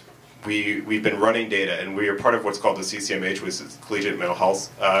that is we've been running data, and we are part of what's called the CCMH, which is Collegiate Mental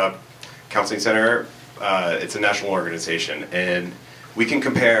Health Counseling Center. It's a national organization, and we can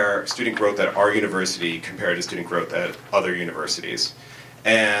compare student growth at our university compared to student growth at other universities.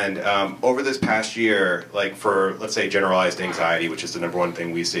 And over this past year, like for, let's say, generalized anxiety, which is the #1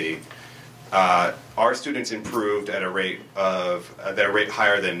 thing we see, our students improved at a rate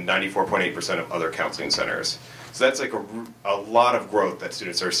higher than 94.8% of other counseling centers. So that's like a lot of growth that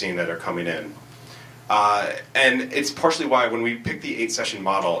students are seeing that are coming in. And it's partially why when we picked the 8-session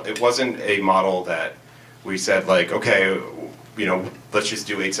model, it wasn't a model that we said like, okay, you know, let's just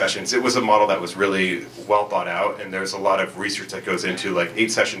do 8 sessions. It was a model that was really well thought out, and there's a lot of research that goes into like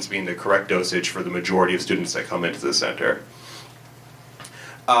 8 sessions being the correct dosage for the majority of students that come into the center.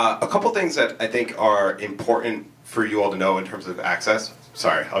 A couple things that I think are important for you all to know in terms of access.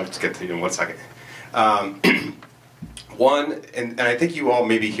 Sorry, I'll just get to you in 1 second. One, and I think you all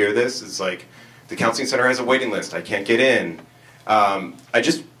maybe hear this, is like, the counseling center has a waiting list, I can't get in.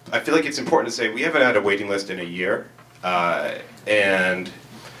 I feel like it's important to say we haven't had a waiting list in a year. And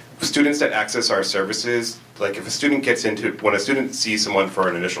students that access our services, like if a student when a student sees someone for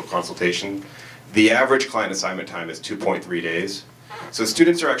an initial consultation, the average client assignment time is 2.3 days. So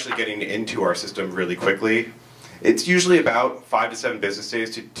students are actually getting into our system really quickly. It's usually about 5 to 7 business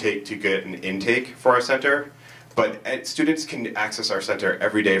days to get an intake for our center, but students can access our center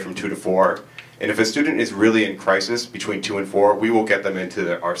every day from 2 to 4. And if a student is really in crisis between 2 and 4, we will get them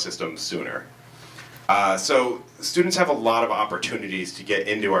into our system sooner. So students have a lot of opportunities to get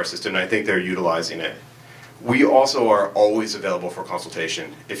into our system, and I think they're utilizing it. We also are always available for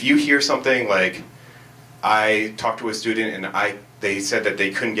consultation. If you hear something like, I talked to a student and they said that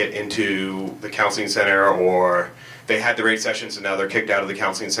they couldn't get into the counseling center, or they had their 8 sessions and now they're kicked out of the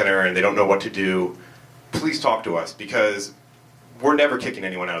counseling center and they don't know what to do, please talk to us, because we're never kicking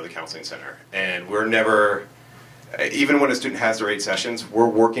anyone out of the counseling center. And we're never, even when a student has their 8 sessions, we're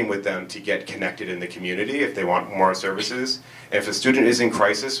working with them to get connected in the community if they want more services. And if a student is in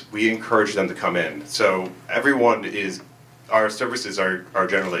crisis, we encourage them to come in. So our services are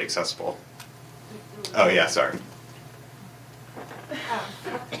generally accessible. Oh yeah, sorry.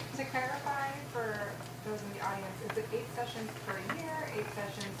 To clarify for those in the audience, is it 8 sessions per year, 8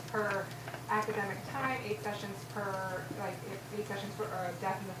 sessions per academic time, 8 sessions per, like, 8 sessions for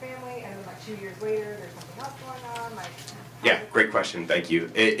death in the family, and then like 2 years later there's something else going on? Like, yeah, great question, thank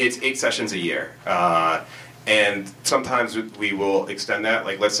you. It's 8 sessions a year. And sometimes we will extend that.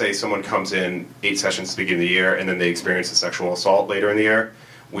 Like, let's say someone comes in 8 sessions at the beginning of the year and then they experience a sexual assault later in the year.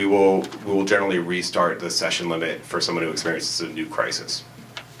 We will generally restart the session limit for someone who experiences a new crisis.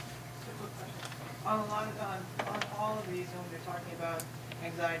 On all of these, when they're talking about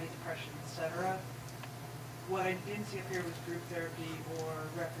anxiety, depression, etc., what I didn't see up here was group therapy or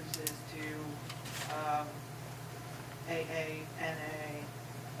references to AA, NA,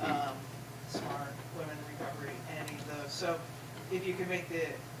 SMART, Women in Recovery, any of those. So if you could make the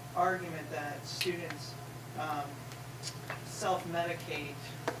argument that students self-medicate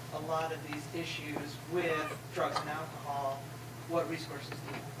a lot of these issues with drugs and alcohol, what resources do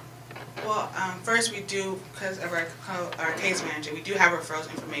you have? Well, first we do, because of our case manager, we do have referrals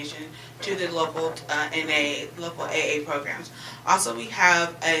information to the local local AA programs. Also, we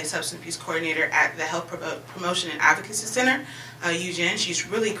have a substance abuse coordinator at the Health Promotion and Advocacy Center, Eugene. She's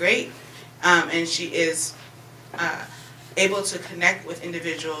really great, and she is able to connect with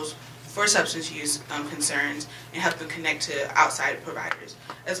individuals for substance use concerns and help them connect to outside providers.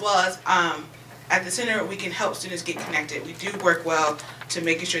 As well as at the center, we can help students get connected. We do work well to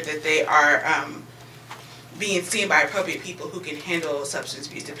making sure that they are being seen by appropriate people who can handle substance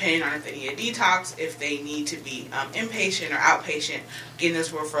abuse, depending on if they need a detox, if they need to be inpatient or outpatient, getting those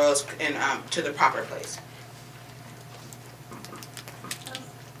referrals to the proper place.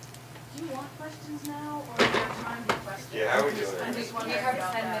 Do you want questions now, or is there time for questions? Yeah, how are we doing? I just want to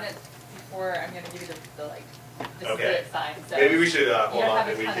have 10 minutes before I'm going to give you the Okay. split sign. So Maybe we should hold on have a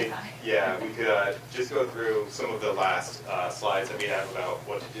and we ton of could, time. yeah, we could just go through some of the last slides that we have about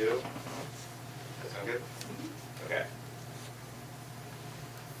what to do. That sound good? Okay.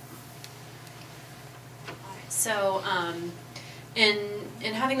 So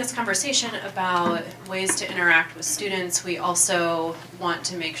in having this conversation about ways to interact with students, we also want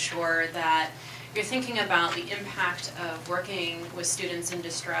to make sure that you're thinking about the impact of working with students in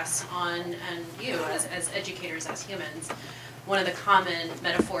distress on and you as educators, as humans. one of the common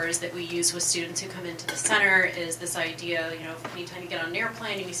metaphors that we use with students who come into the center is this idea, you know, anytime you get on an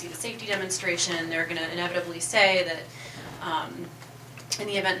airplane and you see the safety demonstration, they're going to inevitably say that in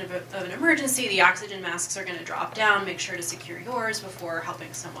the event of an emergency, the oxygen masks are going to drop down, make sure to secure yours before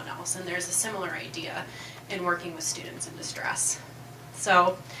helping someone else. And there's a similar idea in working with students in distress.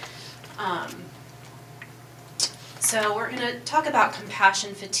 So, so we're going to talk about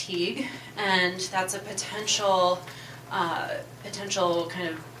compassion fatigue, and that's a potential kind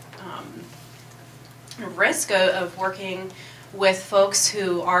of risk of working with folks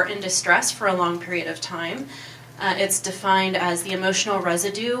who are in distress for a long period of time. It's defined as the emotional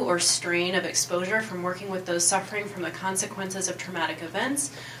residue or strain of exposure from working with those suffering from the consequences of traumatic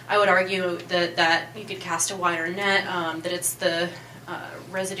events. I would argue that you could cast a wider net, that it's the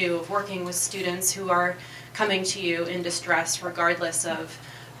residue of working with students who are coming to you in distress regardless of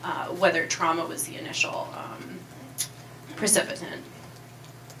whether trauma was the initial precipitant.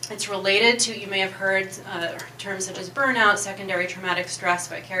 It's related to, you may have heard terms such as burnout, secondary traumatic stress,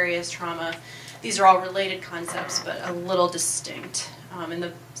 vicarious trauma. These are all related concepts, but a little distinct. In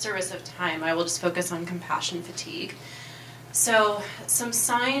the service of time, I will just focus on compassion fatigue. So some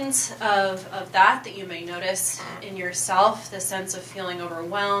signs of that you may notice in yourself: the sense of feeling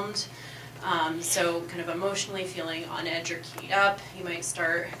overwhelmed, so kind of emotionally feeling on edge or keyed up. You might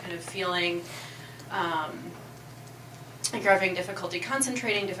start kind of feeling like you're having difficulty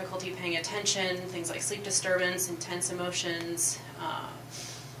concentrating, difficulty paying attention, things like sleep disturbance, intense emotions,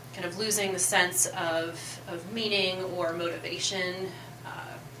 kind of losing the sense of meaning or motivation,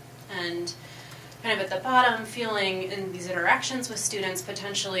 and kind of at the bottom, feeling in these interactions with students,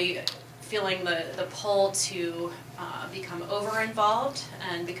 potentially feeling the pull to become over-involved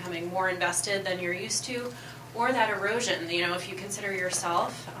and becoming more invested than you're used to, or that erosion. You know, if you consider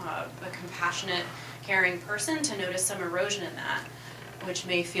yourself a compassionate, caring person, to notice some erosion in that, which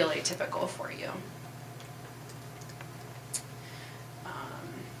may feel atypical for you.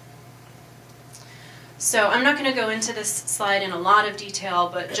 So I'm not going to go into this slide in a lot of detail,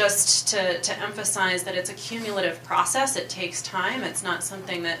 but just to emphasize that it's a cumulative process. It takes time. It's not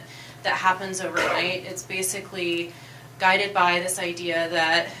something that happens overnight. It's basically guided by this idea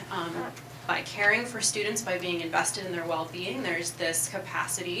that by caring for students, by being invested in their well-being, there's this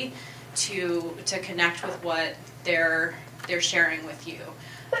capacity to connect with what they're sharing with you.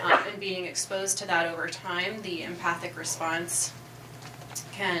 And being exposed to that over time, the empathic response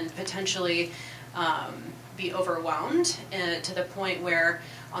can potentially be overwhelmed to the point where,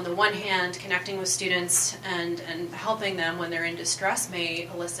 on the one hand, connecting with students and helping them when they're in distress may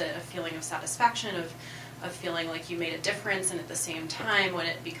elicit a feeling of satisfaction, of feeling like you made a difference, and at the same time, when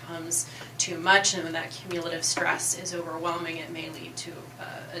it becomes too much and when that cumulative stress is overwhelming, it may lead to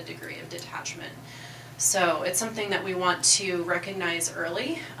a degree of detachment. So it's something that we want to recognize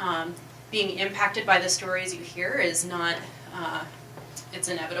early. Being impacted by the stories you hear is not... it's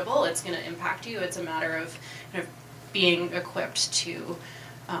inevitable. It's going to impact you. It's a matter of kind of being equipped to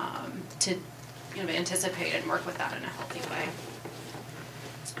anticipate and work with that in a healthy way.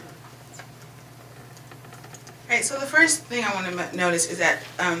 All right, so the first thing I want to notice is that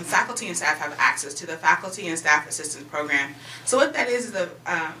faculty and staff have access to the Faculty and Staff Assistance Program. So what that is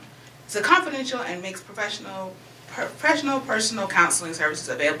it's a confidential and makes professional personal counseling services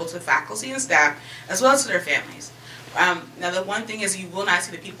available to faculty and staff as well as to their families. Now, the one thing is you will not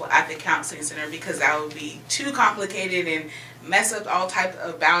see the people at the counseling center because that would be too complicated and mess up all types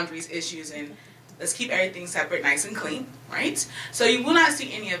of boundaries, issues, and let's keep everything separate, nice and clean, right? So you will not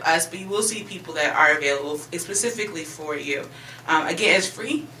see any of us, but you will see people that are available specifically for you. Again, it's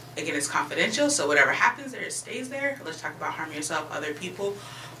free. Again, it's confidential, so whatever happens there, it stays there. Let's talk about harming yourself, other people,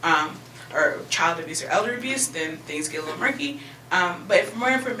 or child abuse or elder abuse, then things get a little murky. But for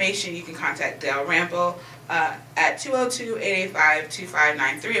more information, you can contact Dale Rambo at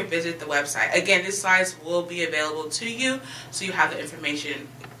 202-885-2593 or visit the website. Again, these slides will be available to you, so you have the information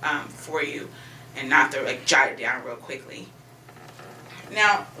for you and not to jot it down real quickly.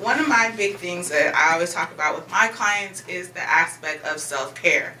 Now, one of my big things that I always talk about with my clients is the aspect of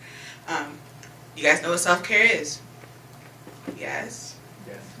self-care. You guys know what self-care is? Yes?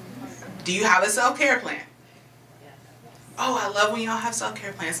 Yes. Do you have a self-care plan? Oh, I love when y'all have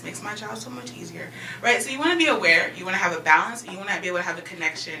self-care plans. It makes my job so much easier. Right? So you want to be aware, you want to have a balance, and you want to be able to have a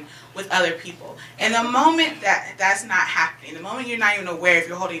connection with other people. And the moment that's not happening, the moment you're not even aware if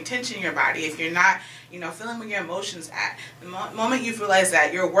you're holding tension in your body, if you're not, feeling where your emotions at. The moment you realize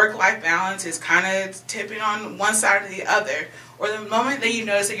that your work-life balance is kind of tipping on one side or the other, or the moment that you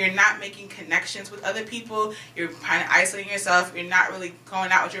notice that you're not making connections with other people, you're kind of isolating yourself, you're not really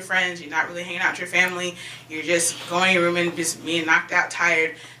going out with your friends, you're not really hanging out with your family, you're just going in your room and just being knocked out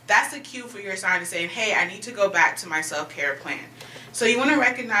tired, that's the cue for your sign to saying, hey, I need to go back to my self-care plan. So you want to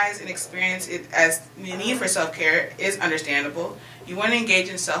recognize and experience it as the need for self-care is understandable. You want to engage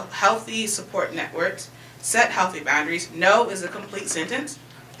in healthy support networks, set healthy boundaries. No is a complete sentence,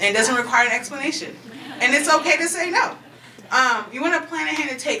 and it doesn't require an explanation. And it's okay to say no. You want to plan ahead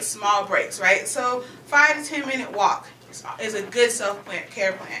to take small breaks, right? So 5 to 10 minute walk is a good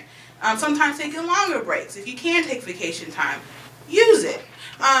self-care plan. Sometimes taking longer breaks. If you can take vacation time, use it.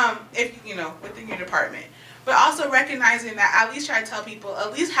 If within your department. But also recognizing that I at least try to tell people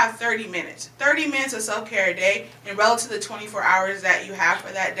at least have 30 minutes. 30 minutes of self-care a day and relative to the 24 hours that you have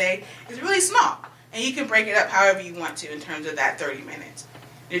for that day is really small. And you can break it up however you want to in terms of that 30 minutes.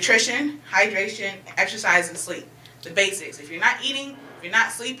 Nutrition, hydration, exercise, and sleep. The basics. If you're not eating, if you're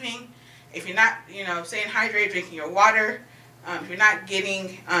not sleeping, if you're not, staying hydrated, drinking your water, if you're not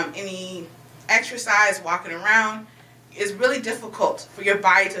getting any exercise, walking around, it's really difficult for your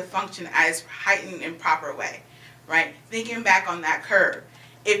body to function as heightened and proper way, right? Thinking back on that curve.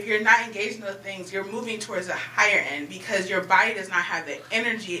 If you're not engaged in those things, you're moving towards a higher end because your body does not have the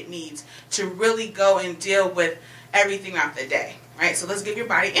energy it needs to really go and deal with everything throughout the day, right? So let's give your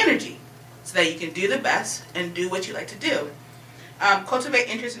body energy so that you can do the best and do what you like to do. Cultivate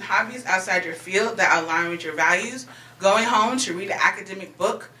interests and hobbies outside your field that align with your values. Going home to read an academic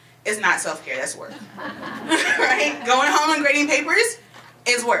book is not self-care, that's work. Right? Going home and grading papers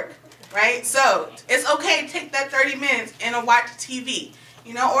is work, right? So it's okay to take that 30 minutes and watch TV,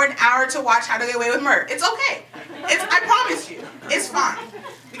 or an hour to watch How to Get Away with Murder. It's okay. I promise you, it's fine.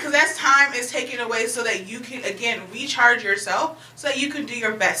 Because that time is taken away so that you can, again, recharge yourself so that you can do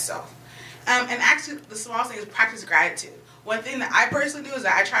your best self. And actually, the small thing is practice gratitude. One thing that I personally do is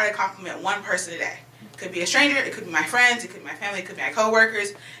that I try to compliment one person a day. It could be a stranger, it could be my friends, it could be my family, it could be my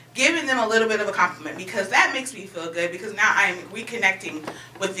coworkers. Giving them a little bit of a compliment because that makes me feel good because now I'm reconnecting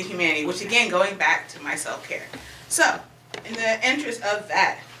with the humanity, which again, going back to my self-care. So, in the interest of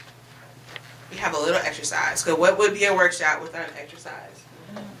that, we have a little exercise. So what would be a workshop without an exercise?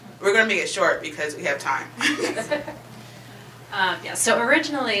 We're going to make it short because we have time. So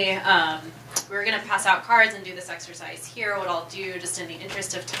originally, we were going to pass out cards and do this exercise here. What I'll do, just in the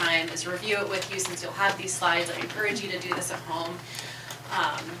interest of time, is review it with you since you'll have these slides. I encourage you to do this at home.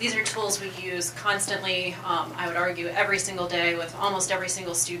 These are tools we use constantly, I would argue every single day with almost every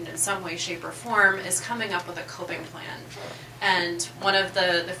single student in some way, shape, or form is coming up with a coping plan. And one of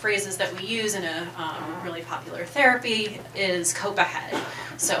the phrases that we use in a really popular therapy is cope ahead.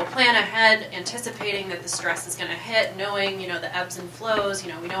 So plan ahead, anticipating that the stress is going to hit, knowing, the ebbs and flows.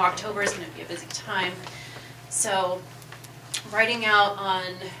 We know October is going to be a busy time. So writing out on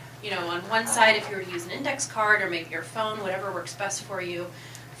one side, if you were to use an index card or maybe your phone, whatever works best for you,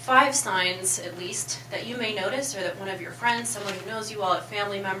 5 signs at least that you may notice or that one of your friends, someone who knows you well, a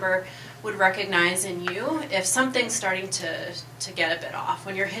family member, would recognize in you if something's starting to get a bit off,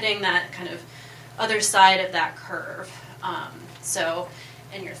 when you're hitting that kind of other side of that curve. So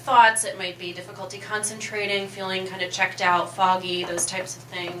in your thoughts, it might be difficulty concentrating, feeling kind of checked out, foggy, those types of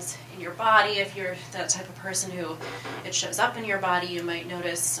things. In your body, if you're that type of person who it shows up in your body, you might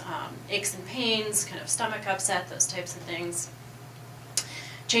notice aches and pains, kind of stomach upset, those types of things.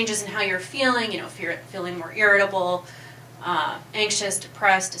 Changes in how you're feeling, if you're feeling more irritable, anxious,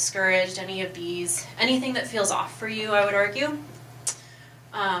 depressed, discouraged, any of these. Anything that feels off for you, I would argue.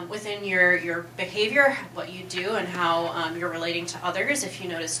 Within your behavior, what you do and how you're relating to others, if you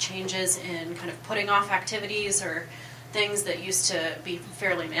notice changes in kind of putting off activities or things that used to be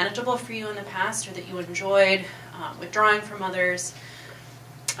fairly manageable for you in the past or that you enjoyed, withdrawing from others.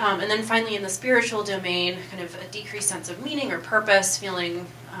 And then finally in the spiritual domain, kind of a decreased sense of meaning or purpose, feeling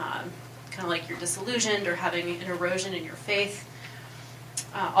kind of like you're disillusioned or having an erosion in your faith.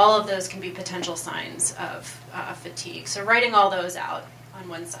 All of those can be potential signs of fatigue. So writing all those out on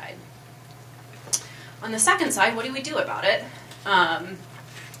one side. On the second side, what do we do about it?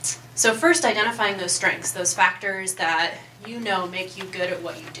 So first, identifying those strengths, those factors that make you good at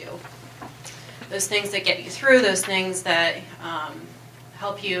what you do. Those things that get you through, those things that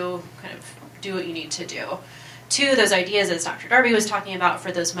help you kind of do what you need to do. 2, those ideas, as Dr. Darby was talking about,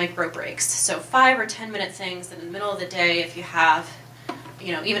 for those micro breaks. So 5 or 10 minute things that in the middle of the day, if you have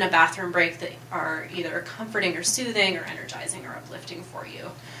even a bathroom break, that are either comforting or soothing or energizing or uplifting for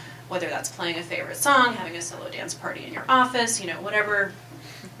you. Whether that's playing a favorite song, having a solo dance party in your office, whatever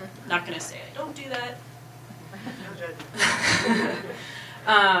Not going to say I don't do that.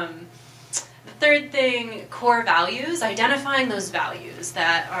 The third thing, core values, identifying those values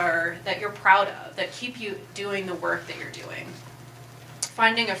that you're proud of, that keep you doing the work that you're doing.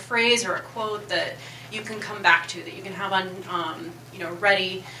 Finding a phrase or a quote that you can come back to, that you can have on,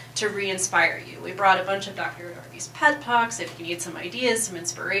 ready to re-inspire you. We brought a bunch of Dr. Darby's pet talks. If you need some ideas, some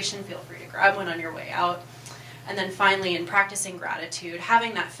inspiration, feel free to grab one on your way out. And then finally, in practicing gratitude,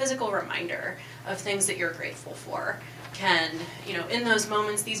 having that physical reminder of things that you're grateful for can, in those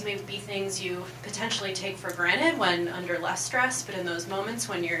moments, these may be things you potentially take for granted when under less stress, but in those moments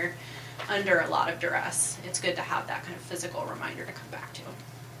when you're under a lot of duress, it's good to have that kind of physical reminder to come back to.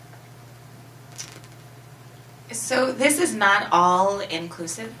 So this is not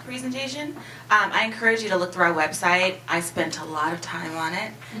all-inclusive presentation. I encourage you to look through our website. I spent a lot of time on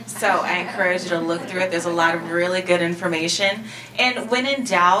it, so I encourage you to look through it. There's a lot of really good information. And when in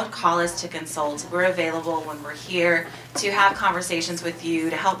doubt, call us to consult. We're available when we're here to have conversations with you,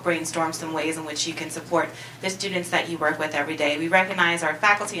 to help brainstorm some ways in which you can support the students that you work with every day. We recognize our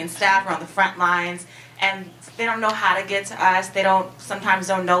faculty and staff are on the front lines, and they don't know how to get to us. They sometimes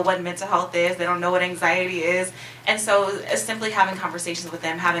don't know what mental health is. They don't know what anxiety is. And so simply having conversations with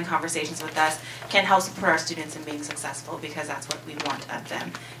them, having conversations with us can help support our students in being successful, because that's what we want of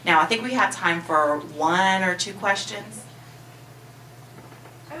them. Now, I think we have time for 1 or 2 questions.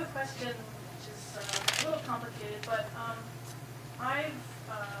 I have a question which is a little complicated, but I've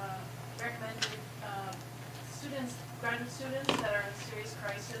recommended graduate students that are in serious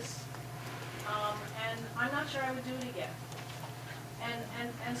crisis, and I'm not sure I would do it again.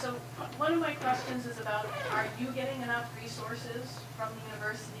 And so one of my questions is about, are you getting enough resources from the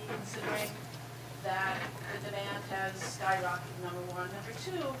university, considering that the demand has skyrocketed, number one. Number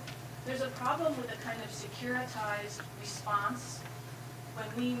two, there's a problem with a kind of securitized response when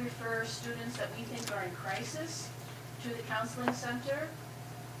we refer students that we think are in crisis to the counseling center,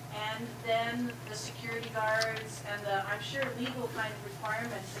 and then the security guards and the, I'm sure, legal kind of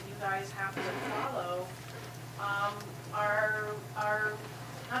requirements that you guys have to follow are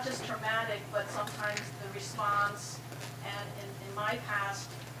not just traumatic, but sometimes the response, and in my past,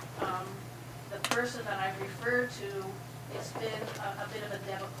 the person that I've referred to, it's been a bit of a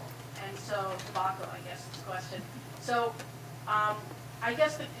debacle. And so, debacle, I guess, is the question. So, I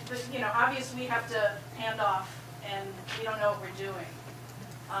guess, obviously we have to hand off, and we don't know what we're doing.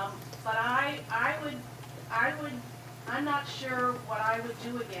 But I'm not sure what I would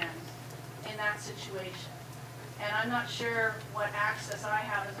do again in that situation. And I'm not sure what access I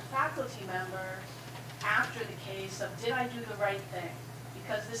have as a faculty member after the case of, did I do the right thing?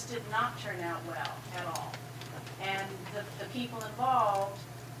 Because this did not turn out well at all. And the people involved,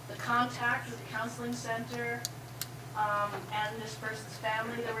 the contact with the counseling center, and this person's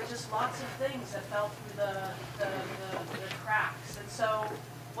family, there were just lots of things that fell through the cracks. And so,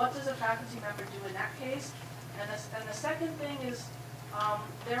 what does a faculty member do in that case? And the second thing is,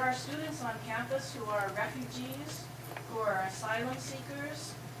 there are students on campus who are refugees, who are asylum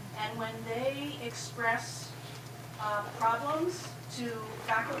seekers, and when they express problems to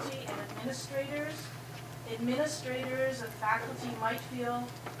faculty and administrators and faculty might feel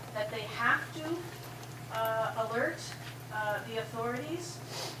that they have to alert the authorities,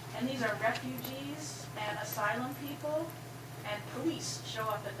 and these are refugees and asylum people, and police show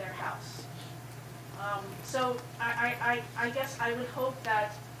up at their house. So I guess I would hope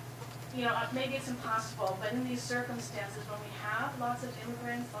that, maybe it's impossible, but in these circumstances when we have lots of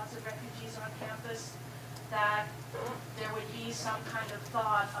immigrants, lots of refugees on campus, that there would be some kind of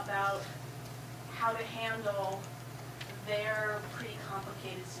thought about how to handle their pretty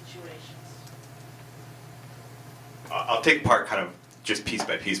complicated situations. I'll take apart kind of just piece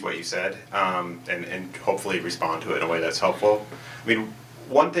by piece what you said, and hopefully respond to it in a way that's helpful. I mean,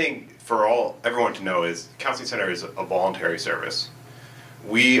 one thing for everyone to know is Counseling Center is a voluntary service.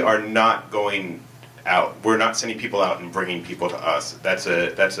 We are not going out. We're not sending people out and bringing people to us. That's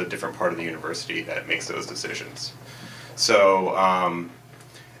a different part of the university that makes those decisions. So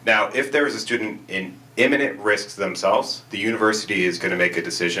now, if there is a student in imminent risks themselves, the university is going to make a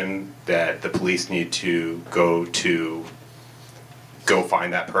decision that the police need to go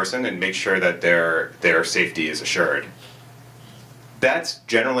find that person and make sure that their safety is assured. That's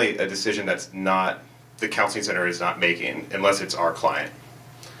generally a decision that's not, the counseling center is not making unless it's our client.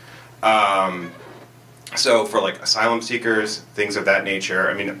 So for like asylum seekers, things of that nature,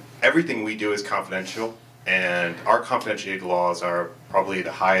 I mean, everything we do is confidential, and our confidentiality laws are probably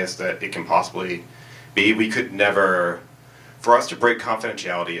the highest that it can possibly be. We could never, for us to break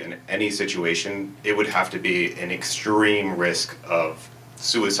confidentiality in any situation, it would have to be an extreme risk of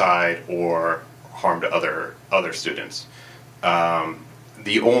suicide or harm to other students.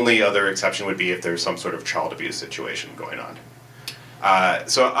 The only other exception would be if there's some sort of child abuse situation going on.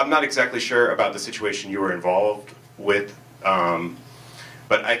 So I'm not exactly sure about the situation you were involved with,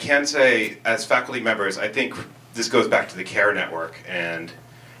 but I can say, as faculty members, I think this goes back to the CARE network and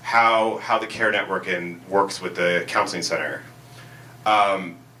how the CARE network works with the counseling center.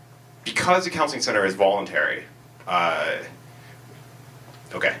 Because the counseling center is voluntary,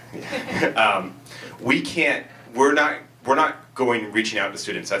 we're not reaching out to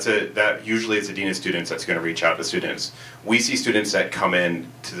students. That usually is the dean of students that's going to reach out to students. We see students that come in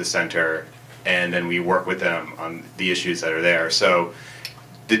to the center, and then we work with them on the issues that are there. So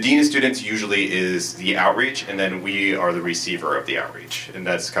the dean of students usually is the outreach, and then we are the receiver of the outreach, and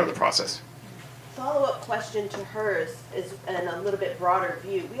that's kind of the process. Follow-up question to hers is in a little bit broader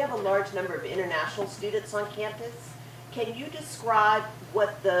view. We have a large number of international students on campus. Can you describe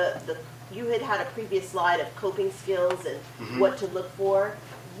what you had a previous slide of coping skills and what to look for.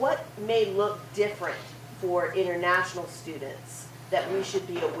 What may look different for international students that we should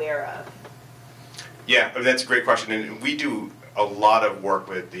be aware of? Yeah, that's a great question, and we do a lot of work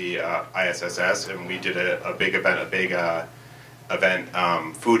with the ISSS, and we did a big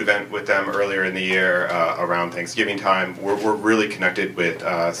food event with them earlier in the year around Thanksgiving time. We're really connected with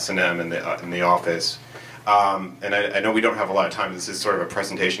Sinem in the office. And I know we don't have a lot of time. This is sort of a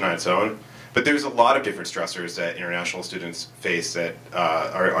presentation on its own. But there's a lot of different stressors that international students face that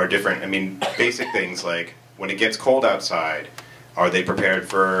are different. I mean, basic things like when it gets cold outside, are they prepared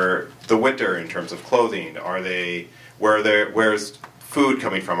for the winter in terms of clothing? Where's food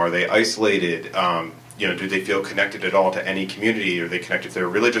coming from? Are they isolated? Do they feel connected at all to any community? Are they connected to their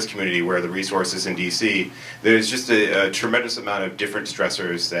religious community? Where are the resources in DC? There's just a tremendous amount of different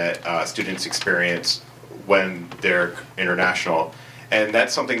stressors that students experience when they're international. And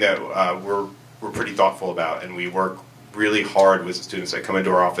that's something that we're pretty thoughtful about, and we work really hard with the students that come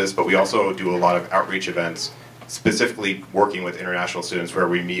into our office, but we also do a lot of outreach events, specifically working with international students where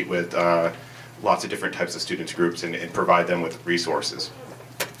we meet with lots of different types of students groups and provide them with resources.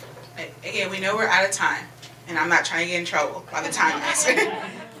 Again, we know we're out of time, and I'm not trying to get in trouble by the time I say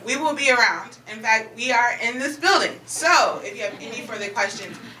we will be around. In fact, we are in this building. So if you have any further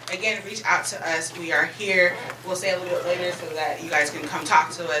questions, again, reach out to us. We are here. We'll say a little bit later so that you guys can come talk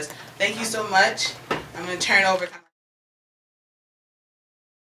to us. Thank you so much. I'm going to turn over.